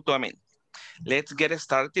mutuamente. Let's get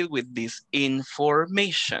started with this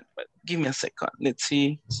information. But give me a second. Let's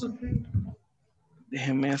see. Okay.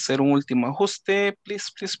 Déjeme hacer un último ajuste,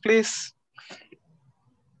 please.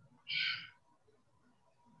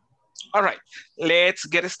 All right, let's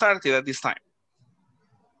get started at this time.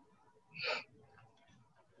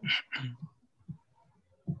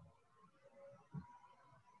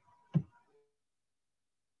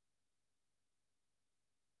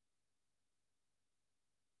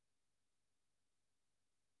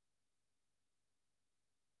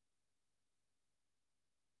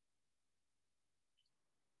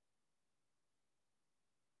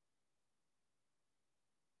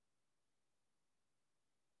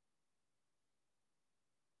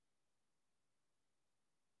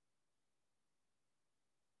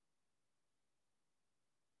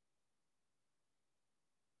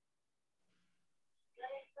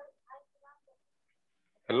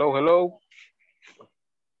 Hello.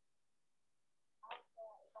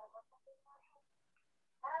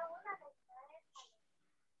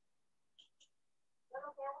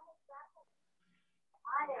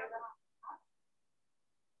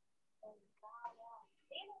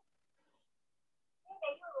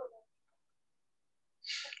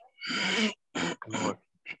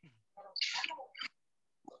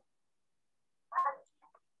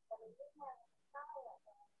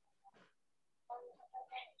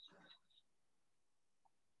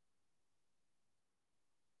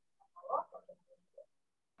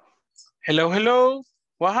 Hello.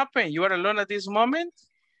 What happened? You are alone at this moment?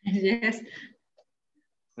 Yes.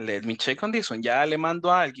 Let me check on this one. Ya le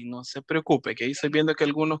mando a alguien, no se preocupe, que ahí estoy viendo que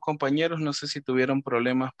algunos compañeros no sé si tuvieron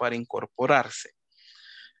problemas para incorporarse.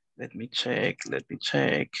 Let me check.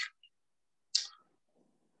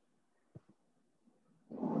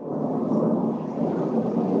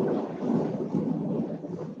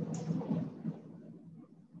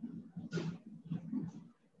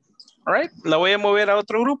 All right, la voy a mover a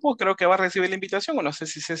otro grupo, creo que va a recibir la invitación, o no sé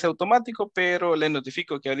si es automático, pero le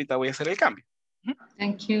notifico que ahorita voy a hacer el cambio.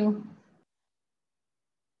 Thank you.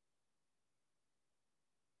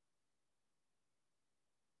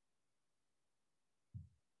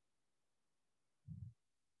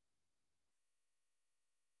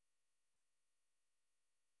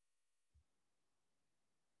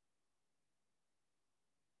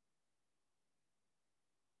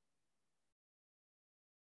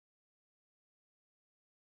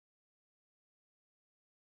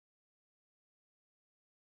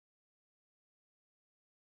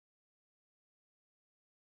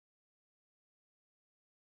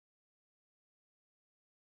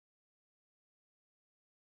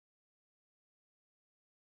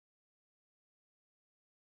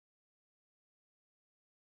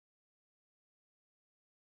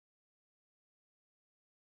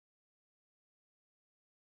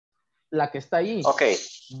 La que está ahí. Ok.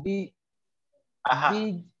 Did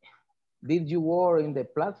Did you work in the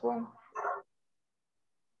platform?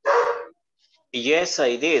 Yes,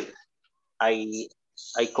 I did. I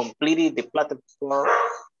completed the platform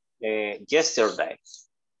yesterday.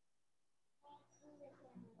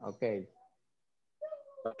 Okay.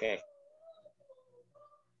 Okay.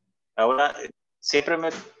 Ahora, siempre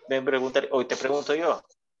me preguntan, hoy te pregunto yo.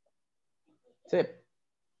 Sí.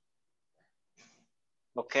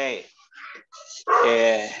 Okay.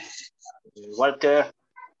 Walter,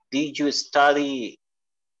 did you study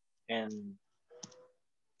in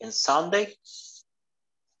Sunday?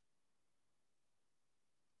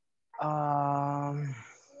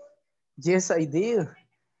 Yes, I did.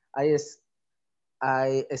 I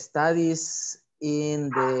studies in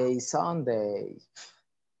the Sunday.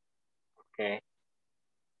 Okay.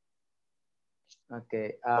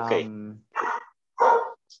 Okay. Okay.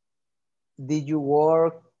 Did you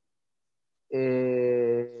work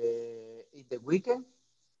in the weekend?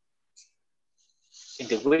 In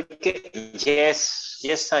the weekend,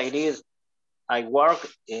 yes, I did. I work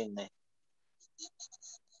in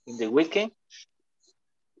the weekend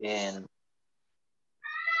and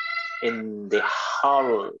in the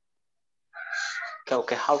whole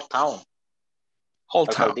town. Whole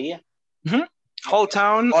town. Whole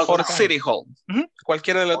town or city hall.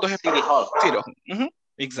 Cualquiera de las dos. City hall. City hall.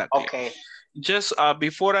 Exactly. Okay. Just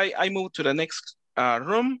before I move to the next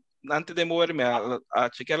room, antes de moverme a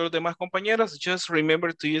chequear a los demás compañeros, just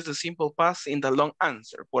remember to use the simple past in the long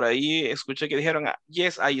answer. Por ahí escuché que dijeron,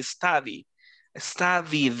 yes, I studied.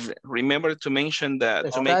 Remember to mention that,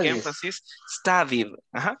 to make emphasis, studied.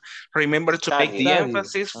 Remember to make the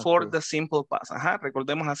emphasis for the simple past.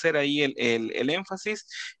 Recordemos hacer ahí el énfasis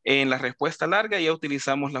en la respuesta larga. Ya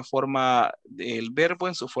utilizamos la forma del verbo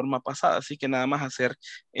en su forma pasada. Así que nada más hacer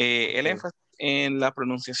el énfasis en la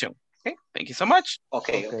pronunciación. Okay, thank you so much.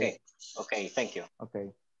 Okay, thank you. Okay.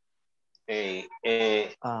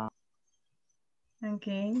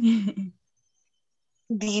 Okay.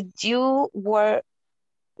 Did you work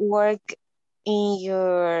in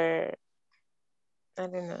your, I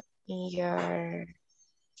don't know, in your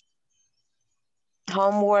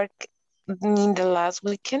homework in the last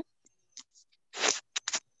weekend?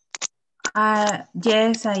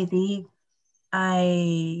 Yes, I did.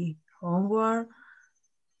 I homework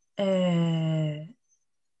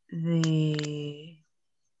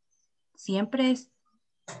siempre es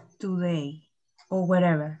today or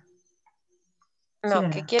whatever. No, Sí,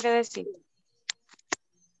 ¿qué quiere decir?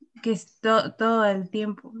 Que es todo el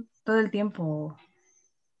tiempo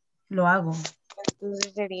lo hago.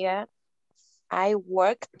 Entonces sería I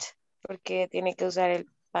worked, porque tiene que usar el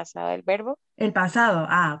pasado del verbo. El pasado,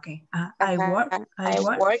 ok. I worked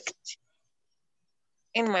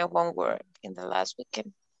in my homework in the last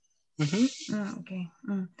weekend. Okay.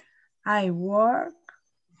 I worked.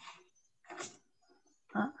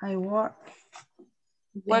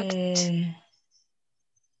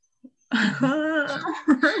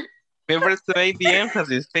 Remember to make the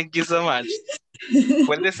emphasis. Thank you so much.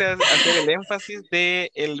 Acuérdese hacer el énfasis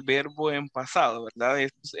del verbo en pasado, ¿verdad?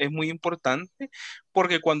 Es muy importante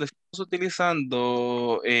porque cuando estamos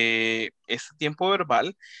utilizando este tiempo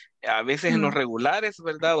verbal, a veces en los regulares,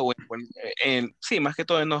 ¿verdad? Sí, más que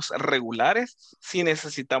todo en los regulares, sí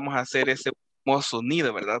necesitamos hacer ese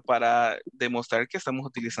sonido, ¿verdad? Para demostrar que estamos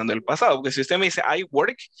utilizando el pasado. Porque si usted me dice, I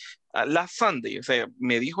work last Sunday, o sea,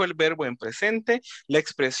 me dijo el verbo en presente, la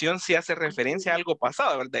expresión sí hace referencia a algo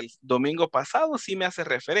pasado, ¿verdad? El domingo pasado sí me hace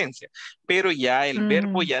referencia, pero ya el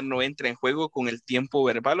verbo ya no entra en juego con el tiempo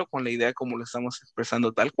verbal o con la idea como lo estamos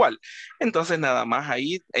expresando tal cual. Entonces, nada más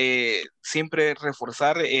ahí siempre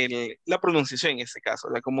reforzar la pronunciación en este caso,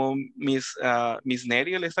 ¿verdad? Como Miss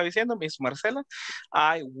Nerio le está diciendo, Miss Marcela,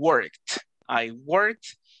 I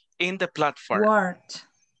worked in the platform.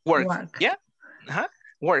 Worked. Yeah.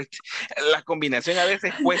 Worked. La combinación a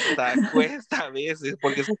veces cuesta a veces,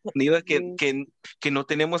 porque es un sonido que no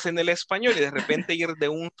tenemos en el español y de repente ir de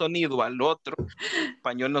un sonido al otro, en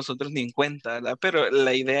español nosotros ni en cuenta, ¿verdad? Pero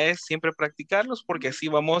la idea es siempre practicarlos porque así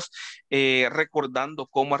vamos recordando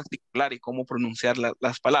cómo articular y cómo pronunciar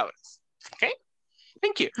las palabras. Okay?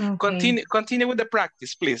 Thank you. Okay. Continue with the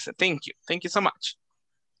practice, please. Thank you. Thank you so much.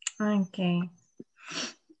 Okay.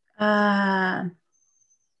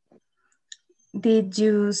 Did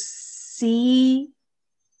you see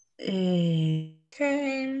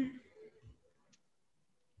Okay.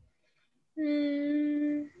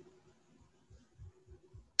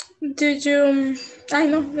 Did you, I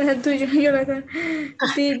know, do you,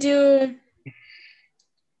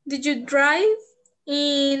 did you drive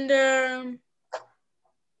in the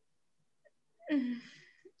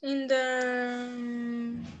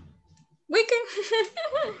weekend?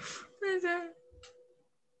 I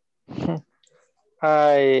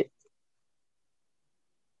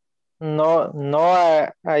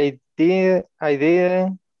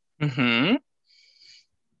didn't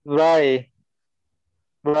write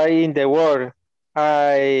in the word.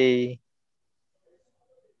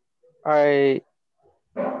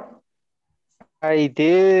 I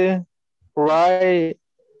did ride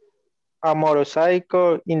a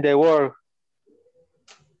motorcycle in the world.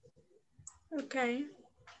 Okay.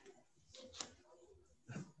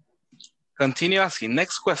 Continue asking.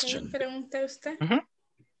 Next question. Okay, pregunta usted.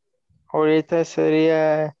 Ahorita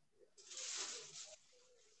sería,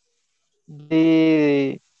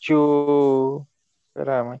 did you,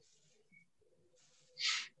 espérame.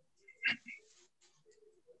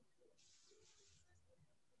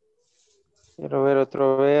 Quiero ver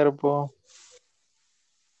otro verbo.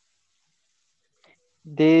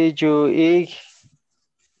 Did you eat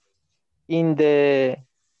in the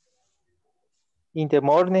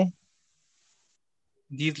morning?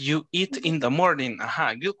 Did you eat in the morning?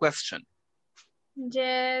 Ajá, good question.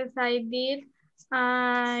 Yes, I did.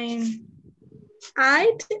 I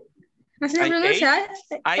ate. ¿Así se pronuncia?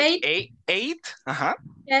 I ate. Ajá.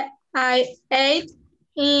 Yeah, I ate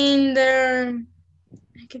in the...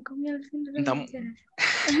 ¿Qué comí al fin de la mañana?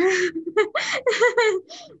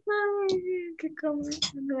 ¿Qué comí?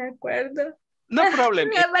 No me acuerdo. No problem.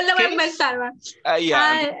 Lo voy a inventar, va. I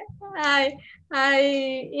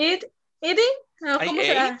eating? No, ¿cómo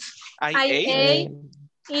será? I ate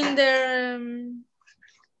in the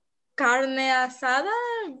carne asada.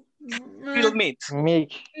 Grilled meat.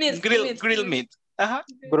 Grilled meat. Ajá.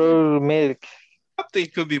 Grilled milk.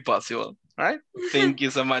 It could be possible, right? Thank you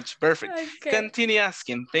so much. Perfect. Okay. Continue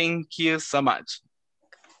asking. Thank you so much.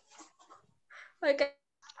 Okay.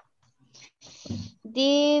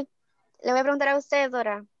 Le voy a preguntar a usted,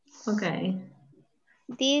 Dora. Okay.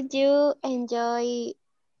 Did you enjoy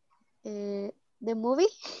the movie?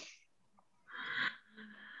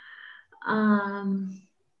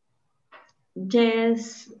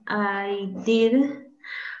 Yes, I did.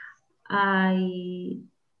 I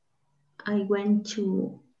went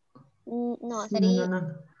to... No, sería No.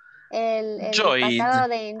 El pasado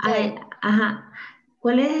de enjoy. Ajá.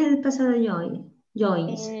 ¿Cuál es el pasado de joy?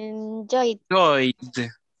 Enjoyed.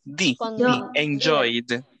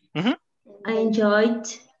 Enjoyed. I enjoyed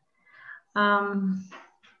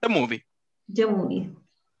the movie.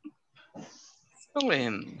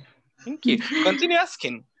 Thank you. Continue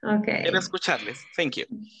asking. Okay. Quiero escucharles. Thank you.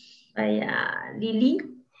 Lily,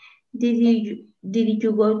 did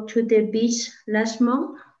you go to the beach last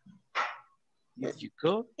month? Did you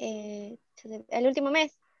go? El último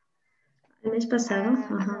mes. El mes pasado.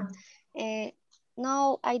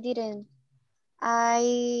 No, I didn't.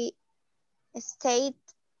 I stayed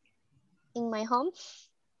in my home.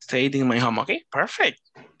 Stayed in my home. Okay, perfect.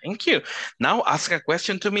 Thank you. Now ask a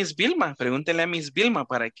question to Miss Vilma. Pregúntele a Miss Vilma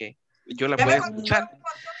para que yo la pueda escuchar.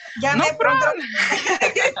 No problem.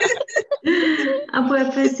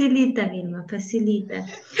 Pues facilita, Vilma, facilita.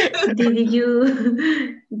 Did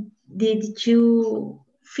you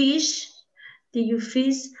fish? Did you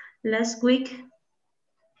fish last week?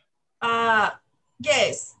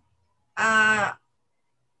 Yes.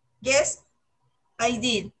 Yes, I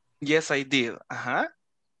did. Yes, I did. Ajá.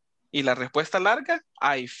 ¿Y la respuesta larga?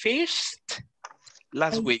 I fished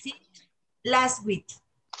last week. Last week.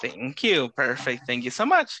 Thank you. Perfect. Thank you so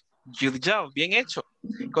much. Good job. Bien hecho.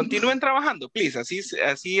 Continúen trabajando, please.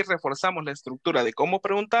 Así reforzamos la estructura de cómo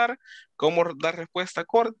preguntar, cómo dar respuesta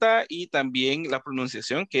corta y también la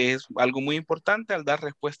pronunciación, que es algo muy importante al dar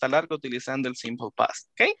respuesta larga utilizando el simple past.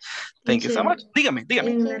 ¿Ok? Thank you so much. Dígame.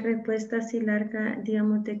 En la respuesta así larga,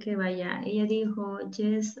 digamos de que vaya. Ella dijo,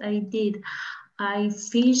 yes, I did. I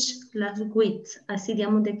fished last week. Así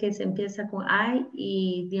digamos de que se empieza con I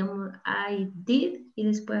y digamos I did y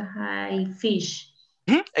después I fish.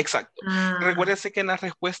 Exacto. Recuérdese que en la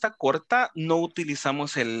respuesta corta no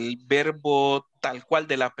utilizamos el verbo tal cual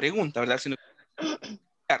de la pregunta, ¿verdad? Sino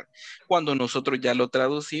cuando nosotros ya lo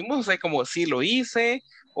traducimos, o sea, como si lo hice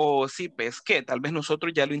o si pesqué, tal vez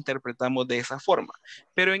nosotros ya lo interpretamos de esa forma.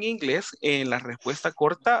 Pero en inglés, en la respuesta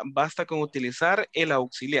corta, basta con utilizar el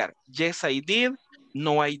auxiliar. Yes, I did.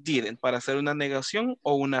 No, I didn't, para hacer una negación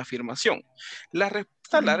o una afirmación. La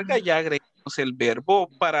respuesta larga ya agregamos el verbo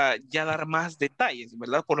para ya dar más detalles,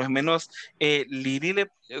 ¿verdad? Por lo menos, Lili,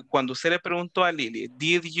 cuando usted le preguntó a Lili,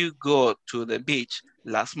 did you go to the beach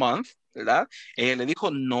last month? ¿Verdad? Ella le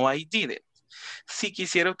dijo, no, I didn't. Si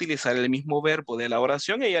quisiera utilizar el mismo verbo de la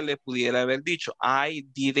oración, ella le pudiera haber dicho, I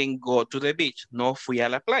didn't go to the beach. No fui a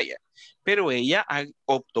la playa. Pero ella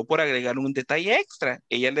optó por agregar un detalle extra.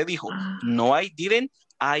 Ella le dijo, no, I didn't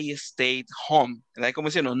I stayed home. ¿Verdad? Como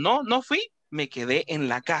diciendo, no fui, me quedé en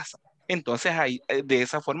la casa. Entonces, ahí, de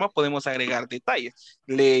esa forma podemos agregar detalles.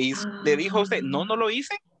 Le dijo a usted, no lo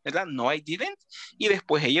hice, ¿verdad? No, I didn't. Y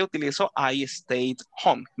después ella utilizó I stayed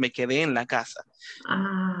home. Me quedé en la casa.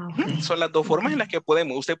 Okay. Son las dos formas en las que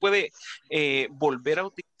podemos. Usted puede volver a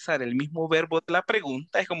utilizar el mismo verbo de la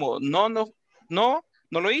pregunta. Es como, no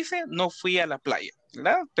lo hice, no fui a la playa,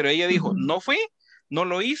 ¿verdad? Pero ella dijo, no fui, no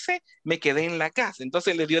lo hice, me quedé en la casa.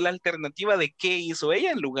 Entonces le dio la alternativa de qué hizo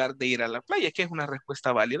ella en lugar de ir a la playa, que es una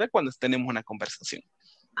respuesta válida cuando tenemos una conversación.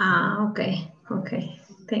 Okay.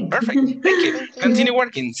 Thank you. Perfect. Thank you. Continue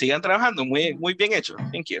working. Sigan trabajando. Muy bien hecho.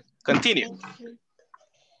 Thank you. Continue.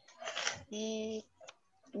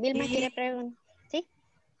 Vilma quiere preguntar. ¿Sí?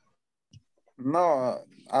 No,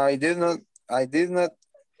 I did not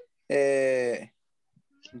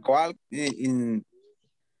walk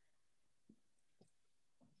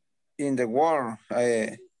in the world.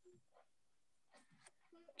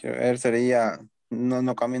 Quiero ver, sería,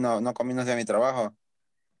 no camino hacia mi trabajo.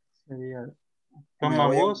 Sería, ¿toma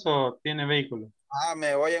bus o tiene vehículo?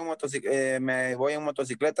 Me voy en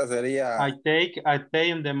motocicleta, sería. I take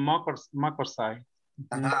in the motorcycle.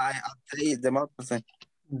 I take the motorcycle.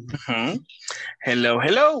 Hello.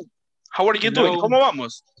 How are you doing? ¿Cómo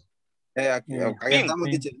vamos? Aquí estamos,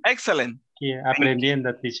 teacher. Excellent.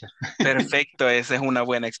 Aprendiendo, teacher. Perfecto, esa es una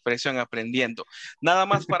buena expresión, aprendiendo. Nada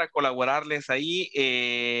más para colaborarles ahí,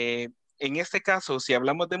 en este caso, si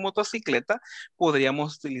hablamos de motocicleta,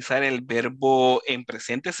 podríamos utilizar el verbo en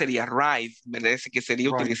presente, sería ride, ¿verdad? Que sería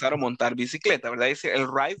utilizar o montar bicicleta, ¿verdad? El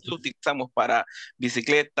ride lo utilizamos para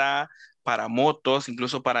bicicleta, para motos,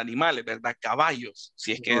 incluso para animales, ¿verdad? Caballos,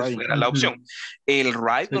 si es que fuera la opción. El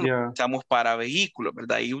ride lo utilizamos para vehículos,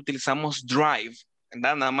 ¿verdad? Y utilizamos drive,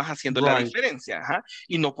 ¿verdad? Nada más haciendo la diferencia. Ajá.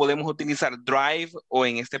 Y no podemos utilizar drive o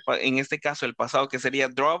en este caso el pasado que sería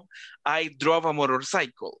drove. I drove a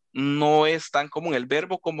motorcycle. No es tan común el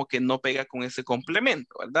verbo como que no pega con ese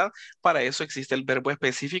complemento, ¿verdad? Para eso existe el verbo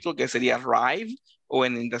específico que sería ride o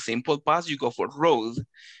en the simple past you go for road.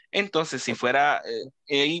 Entonces si fuera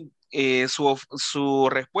su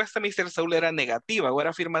respuesta, Mr. Saúl, era negativa o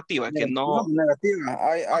era afirmativa, que no.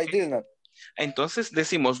 Negativa. I did not. Entonces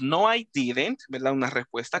decimos no I didn't, ¿verdad? Una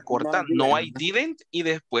respuesta corta, no I didn't, y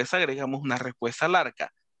después agregamos una respuesta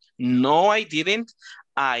larga. No I didn't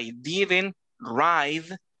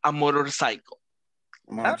ride a motorcycle.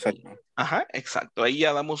 Ajá, exacto. Ahí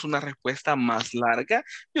ya damos una respuesta más larga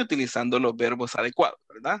y utilizando los verbos adecuados,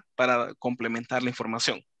 ¿verdad? Para complementar la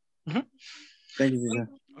información. Thank you.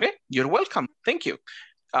 Okay, you're welcome. Thank you.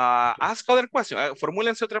 Ask other question.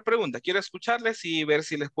 Formúlense otra pregunta. Quiero escucharles y ver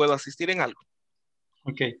si les puedo asistir en algo.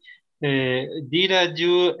 Okay. Did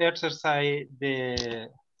you exercise the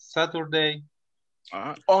Saturday?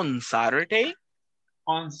 On Saturday?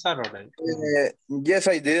 On Saturday. Yes,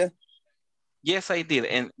 I did. Yes, I did.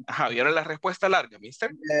 Y ahora la respuesta larga, mister.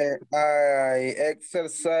 I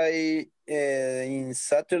exercise in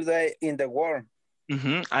Saturday in the world.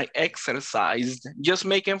 I exercised. Just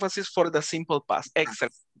make emphasis for the simple past.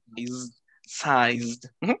 Exercised.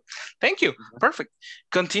 Thank you. Perfect.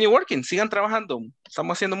 Continue working. Sigan trabajando.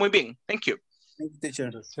 Estamos haciendo muy bien. Thank you. Thank you, teacher.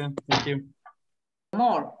 Thank you.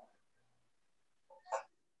 More.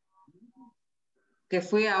 Que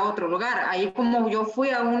fui a otro lugar. Ahí como yo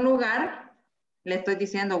fui a un lugar, le estoy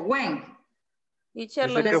diciendo when. Teacher,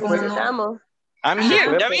 lo necesitamos. I'm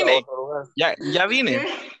here. Ya vine. Ya vine.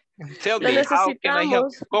 Tell me, how can I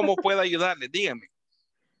help? ¿Cómo puedo ayudarle? Dígame.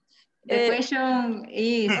 The question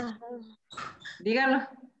is, dígalo.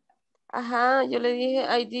 Ajá, yo le dije,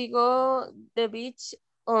 I did go the beach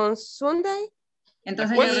on Sunday.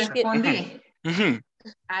 Entonces yo respondí,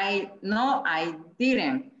 I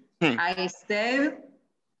didn't. I stayed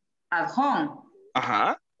at home.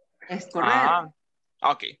 Ajá. Es correcto.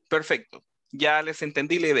 Ok, perfecto. Ya les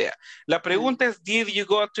entendí la idea. La pregunta es, did you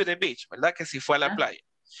go to the beach? ¿Verdad? Que si fue a la playa.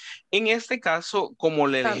 En este caso, como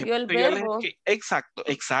el ejemplo que yo les...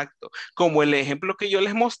 Exacto. Como el ejemplo que yo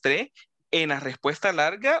les mostré, en la respuesta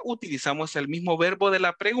larga utilizamos el mismo verbo de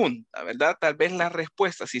la pregunta, ¿verdad? Tal vez la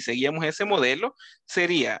respuesta, si seguíamos ese modelo,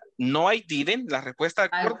 sería no I didn't, la respuesta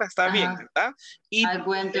corta está bien, ¿verdad? Y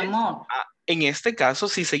en este caso,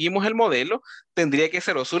 si seguimos el modelo, tendría que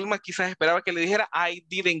ser, o Zulma quizás esperaba que le dijera I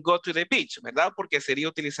didn't go to the beach, ¿verdad? Porque sería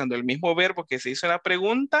utilizando el mismo verbo que se hizo en la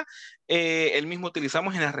pregunta, el mismo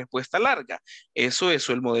utilizamos en la respuesta larga. Eso es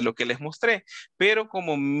el modelo que les mostré. Pero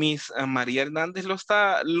como Miss María Hernández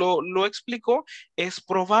lo explicó, es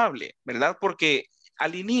probable, ¿verdad? Porque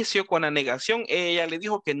al inicio, con la negación, ella le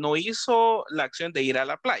dijo que no hizo la acción de ir a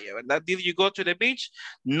la playa, ¿verdad? Did you go to the beach?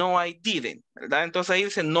 No, I didn't, ¿verdad? Entonces ahí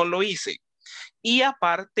dice, no lo hice. Y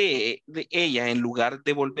aparte de ella, en lugar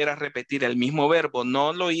de volver a repetir el mismo verbo,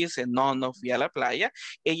 no lo hice, no fui a la playa,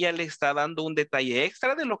 ella le está dando un detalle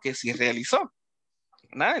extra de lo que sí realizó.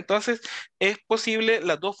 ¿Verdad? Entonces, es posible,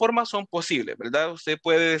 las dos formas son posibles, ¿verdad? Usted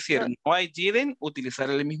puede decir, no, I didn't, utilizar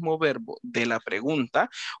el mismo verbo de la pregunta,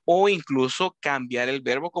 o incluso cambiar el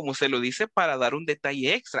verbo, como usted lo dice, para dar un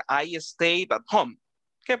detalle extra. I stayed at home.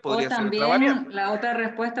 ¿Qué podría ser otra variante? La otra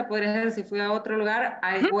respuesta podría ser, si fui a otro lugar,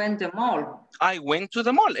 I went to the mall. I went to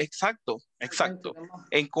the mall, exacto.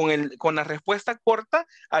 Con la respuesta corta,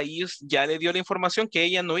 ahí ya le dio la información que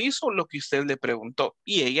ella no hizo lo que usted le preguntó.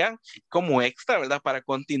 Y ella, como extra, ¿verdad? Para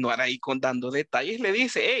continuar ahí dando detalles, le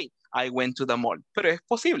dice, hey, I went to the mall. Pero es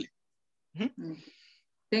posible.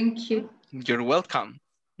 Thank you. You're welcome.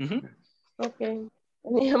 Okay.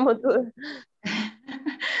 Teníamos dudas.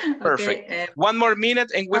 Perfect. Okay, One more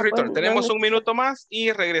minute and we return. Pues, Tenemos un minuto más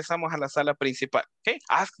y regresamos a la sala principal. Okay.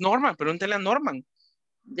 Ask Norman, pregúntele a Norman.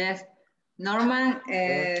 Yes. Norman,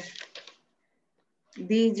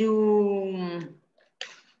 did you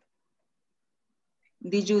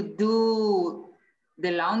do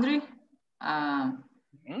the laundry on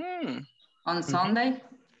Sunday?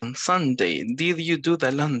 On Sunday, did you do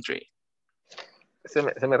the laundry? Se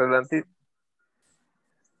me ralentizó.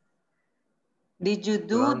 Did you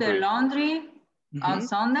do the laundry on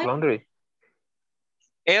Sunday? Laundry.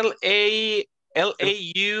 L-A-U-N-D-R-Y,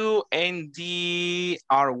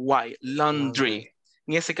 laundry.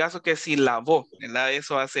 En ese caso que si lavó, ¿verdad?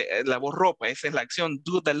 Eso hace, lavó ropa, esa es la acción,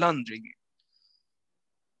 do the laundry.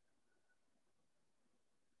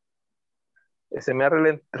 Se me ha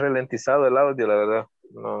ralentizado el audio, la verdad.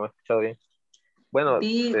 No me he escuchado bien. Bueno,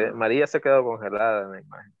 María se quedó congelada en la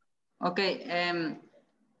imagen. Ok.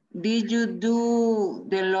 Did you do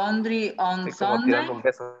the laundry on Sunday? Tirando un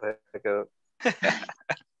beso se quedó.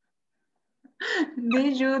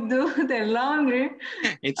 Did you do the laundry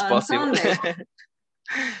It's on possible. Sunday?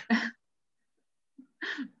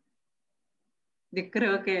 Yo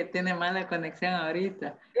creo que tiene mala conexión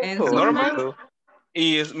ahorita. Norman.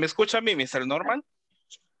 ¿Y me escucha a mí, Mr. Norman?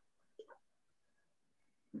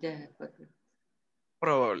 Yeah.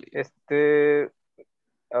 Probably.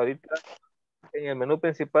 Ahorita en el menú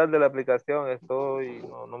principal de la aplicación estoy,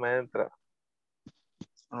 no me entra.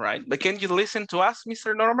 All right. But can you listen to us,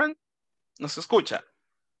 Mr. Norman? ¿Nos escucha?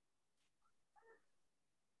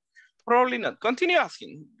 Probably not. Continue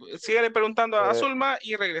asking. Sigue preguntando a Zulma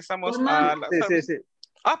y regresamos a la... Sí.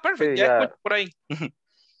 Ah, perfecto. Sí, ya escucho por ahí.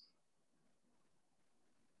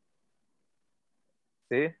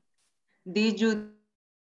 Sí. Did you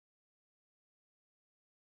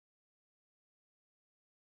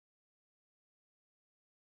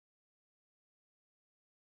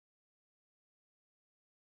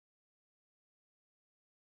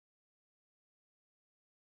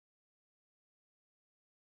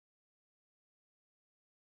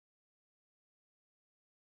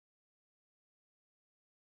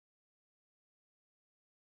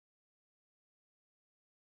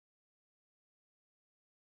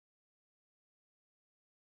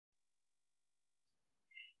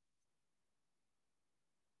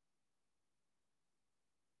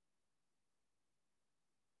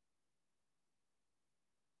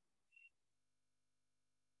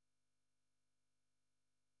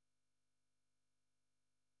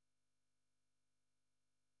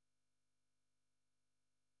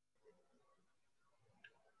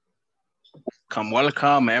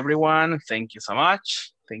Welcome everyone. Thank you so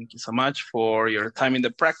much. Thank you so much for your time in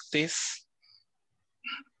the practice.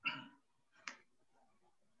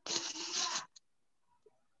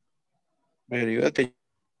 Very good.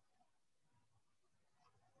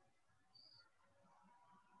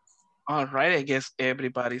 All right, I guess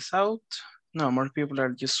everybody's out. No, more people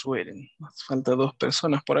are just waiting. Nos falta 2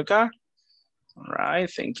 personas por acá. All right,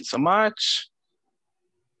 thank you so much.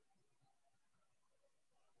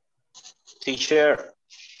 Teacher,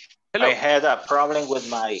 hello. I had a problem with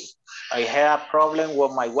my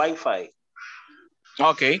Wi-Fi.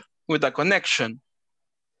 Okay, with the connection.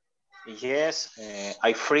 Yes,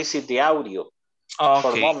 I freeze the audio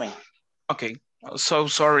for a moment. Okay, so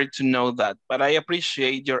sorry to know that, but I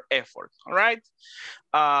appreciate your effort, all right?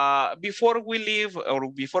 Before we leave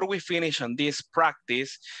or before we finish on this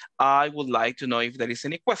practice, I would like to know if there is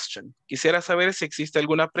any question. Quisiera saber si existe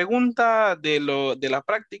alguna pregunta de la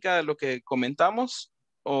práctica, de lo que comentamos,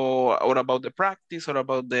 or about the practice, or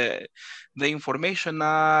about the information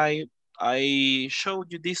I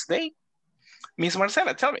showed you this day. Miss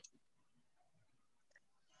Marcela, tell me.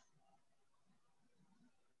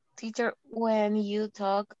 Teacher, when you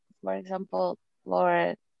talk, for example,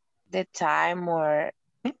 for the time or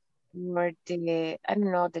or the, I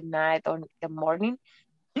don't know, the night or the morning,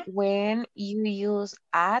 when you use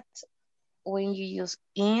at, when you use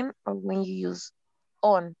in, or when you use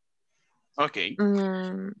on. Okay.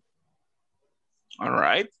 All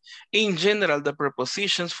right. In general, the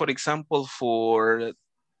prepositions, for example, for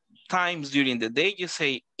times during the day, you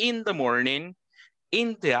say in the morning,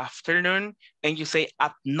 in the afternoon, and you say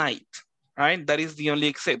at night, right? That is the only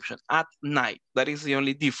exception, at night. That is the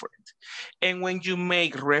only difference. And when you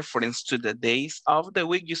make reference to the days of the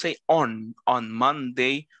week, you say on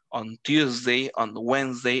Monday, on Tuesday, on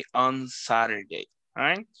Wednesday, on Saturday,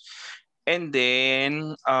 right? And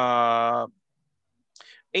then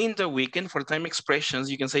in the weekend, for time expressions,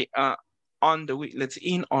 you can say on the week, let's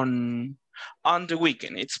in on the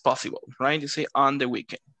weekend, it's possible, right? You say on the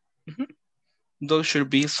weekend. Those should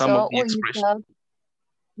be some of the expressions.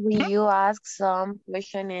 When you ask some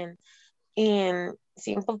question in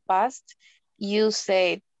simple past, you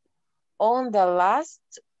say on the last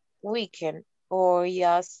weekend, or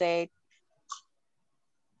you say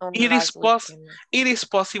on the last weekend. It is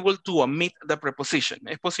possible to omit the preposition.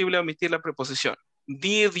 Es posible omitir la preposición.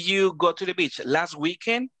 Did you go to the beach last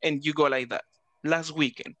weekend? And you go like that. Last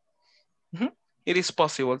weekend. It is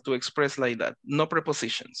possible to express like that. No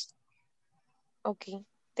prepositions. Okay.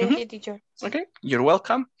 Thank you, teacher. Okay, you're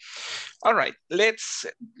welcome. All right,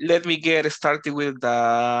 let me get started with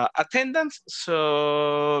the attendance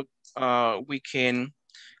so we can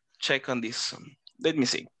check on this. Let me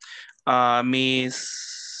see.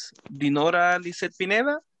 Miss Dinora Lizeth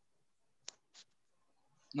Pineda?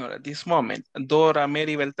 Not at this moment. Dora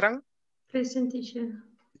Mary Beltrán? Present, teacher.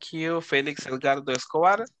 Thank you. Felix Edgardo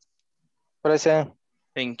Escobar? Present.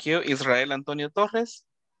 Thank you. Israel Antonio Torres?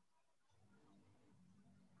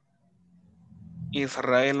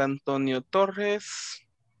 Israel Antonio Torres.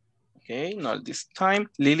 Okay, not this time.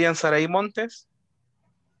 Lilian Saray Montes.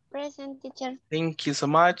 Present, teacher. Thank you so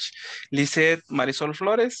much. Lizeth Marisol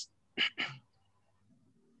Flores.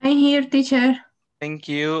 I'm here, teacher. Thank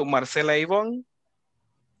you. Marcela Ivonne.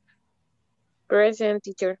 Present,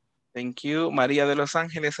 teacher. Thank you. María de Los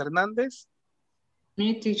Ángeles Hernández.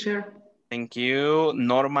 Me, teacher. Thank you.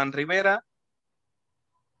 Norman Rivera.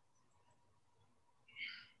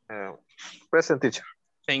 Present, teacher.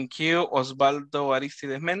 Thank you. Osvaldo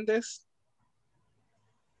Aristides Méndez.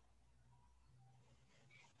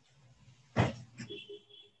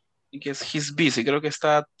 I guess he's busy. Creo que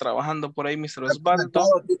está trabajando por ahí, Mr. Osvaldo.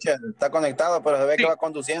 Está conectado, pero se ve que va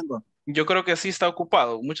conduciendo. Yo creo que sí está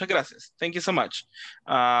ocupado. Muchas gracias. Thank you so much.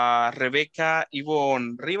 Rebeca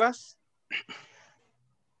Ivonne Rivas.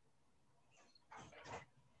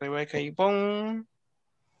 Rebeca Ivonne.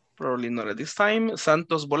 Probably not at this time.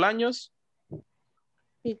 Santos Bolaños.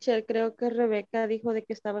 Teacher, creo que Rebeca dijo de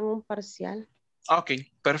que estaba en un parcial. Ok,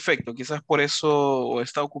 perfecto. Quizás por eso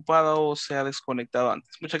está ocupada o se ha desconectado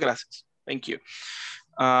antes. Muchas gracias. Thank you.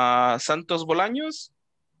 Santos Bolaños.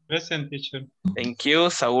 Present, teacher. Thank you.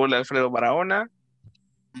 Saúl Alfredo Barahona.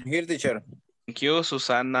 Here, teacher. Thank you.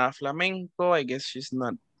 Susana Flamenco. I guess she's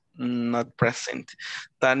not present.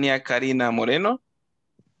 Tania Karina Moreno.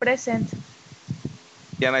 Present.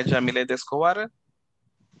 Diana Yamilet Escobar.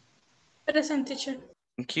 Present, teacher.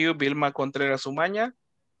 Thank you. Vilma Contreras Umaña.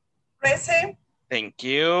 Present. Thank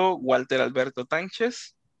you. Walter Alberto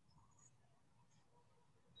Tánchez.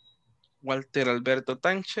 Walter Alberto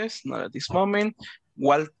Tánchez, not at this moment.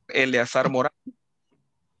 Eleazar Morán.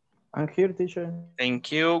 I'm here, teacher.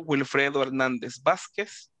 Thank you. Wilfredo Hernández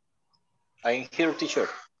Vázquez. I'm here, teacher.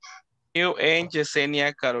 Thank you. And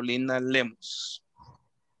Yesenia Carolina Lemus.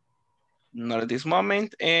 Not at this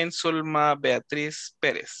moment. And Zulma Beatriz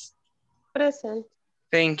Pérez. Present.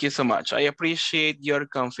 Thank you so much. I appreciate your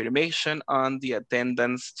confirmation on the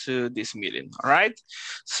attendance to this meeting. All right.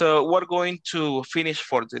 So we're going to finish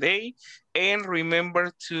for today. And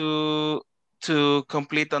remember to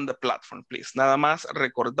complete on the platform, please. Nada más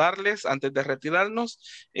recordarles antes de retirarnos,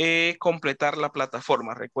 completar la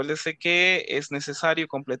plataforma. Recuérdese que es necesario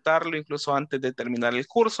completarlo incluso antes de terminar el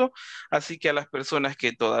curso. Así que a las personas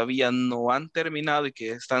que todavía no han terminado y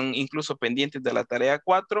que están incluso pendientes de la tarea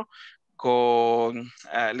 4,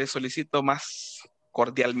 les solicito más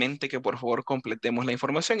cordialmente que por favor completemos la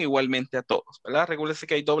información, igualmente a todos, ¿verdad? Recuérdese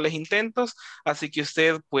que hay dobles intentos, así que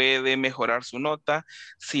usted puede mejorar su nota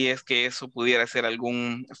si es que eso pudiera ser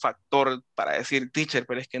algún factor para decir, teacher,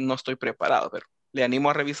 pero es que no estoy preparado, pero le animo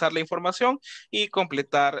a revisar la información y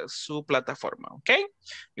completar su plataforma, ¿ok?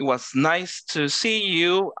 It was nice to see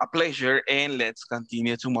you, a pleasure, and let's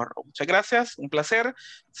continue tomorrow. Muchas gracias, un placer.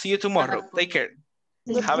 See you tomorrow. Take care.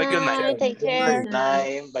 Good Have a good night. night. Take care. Good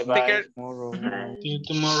night. Bye-bye. Take care. Tomorrow. See you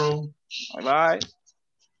tomorrow. Bye-bye.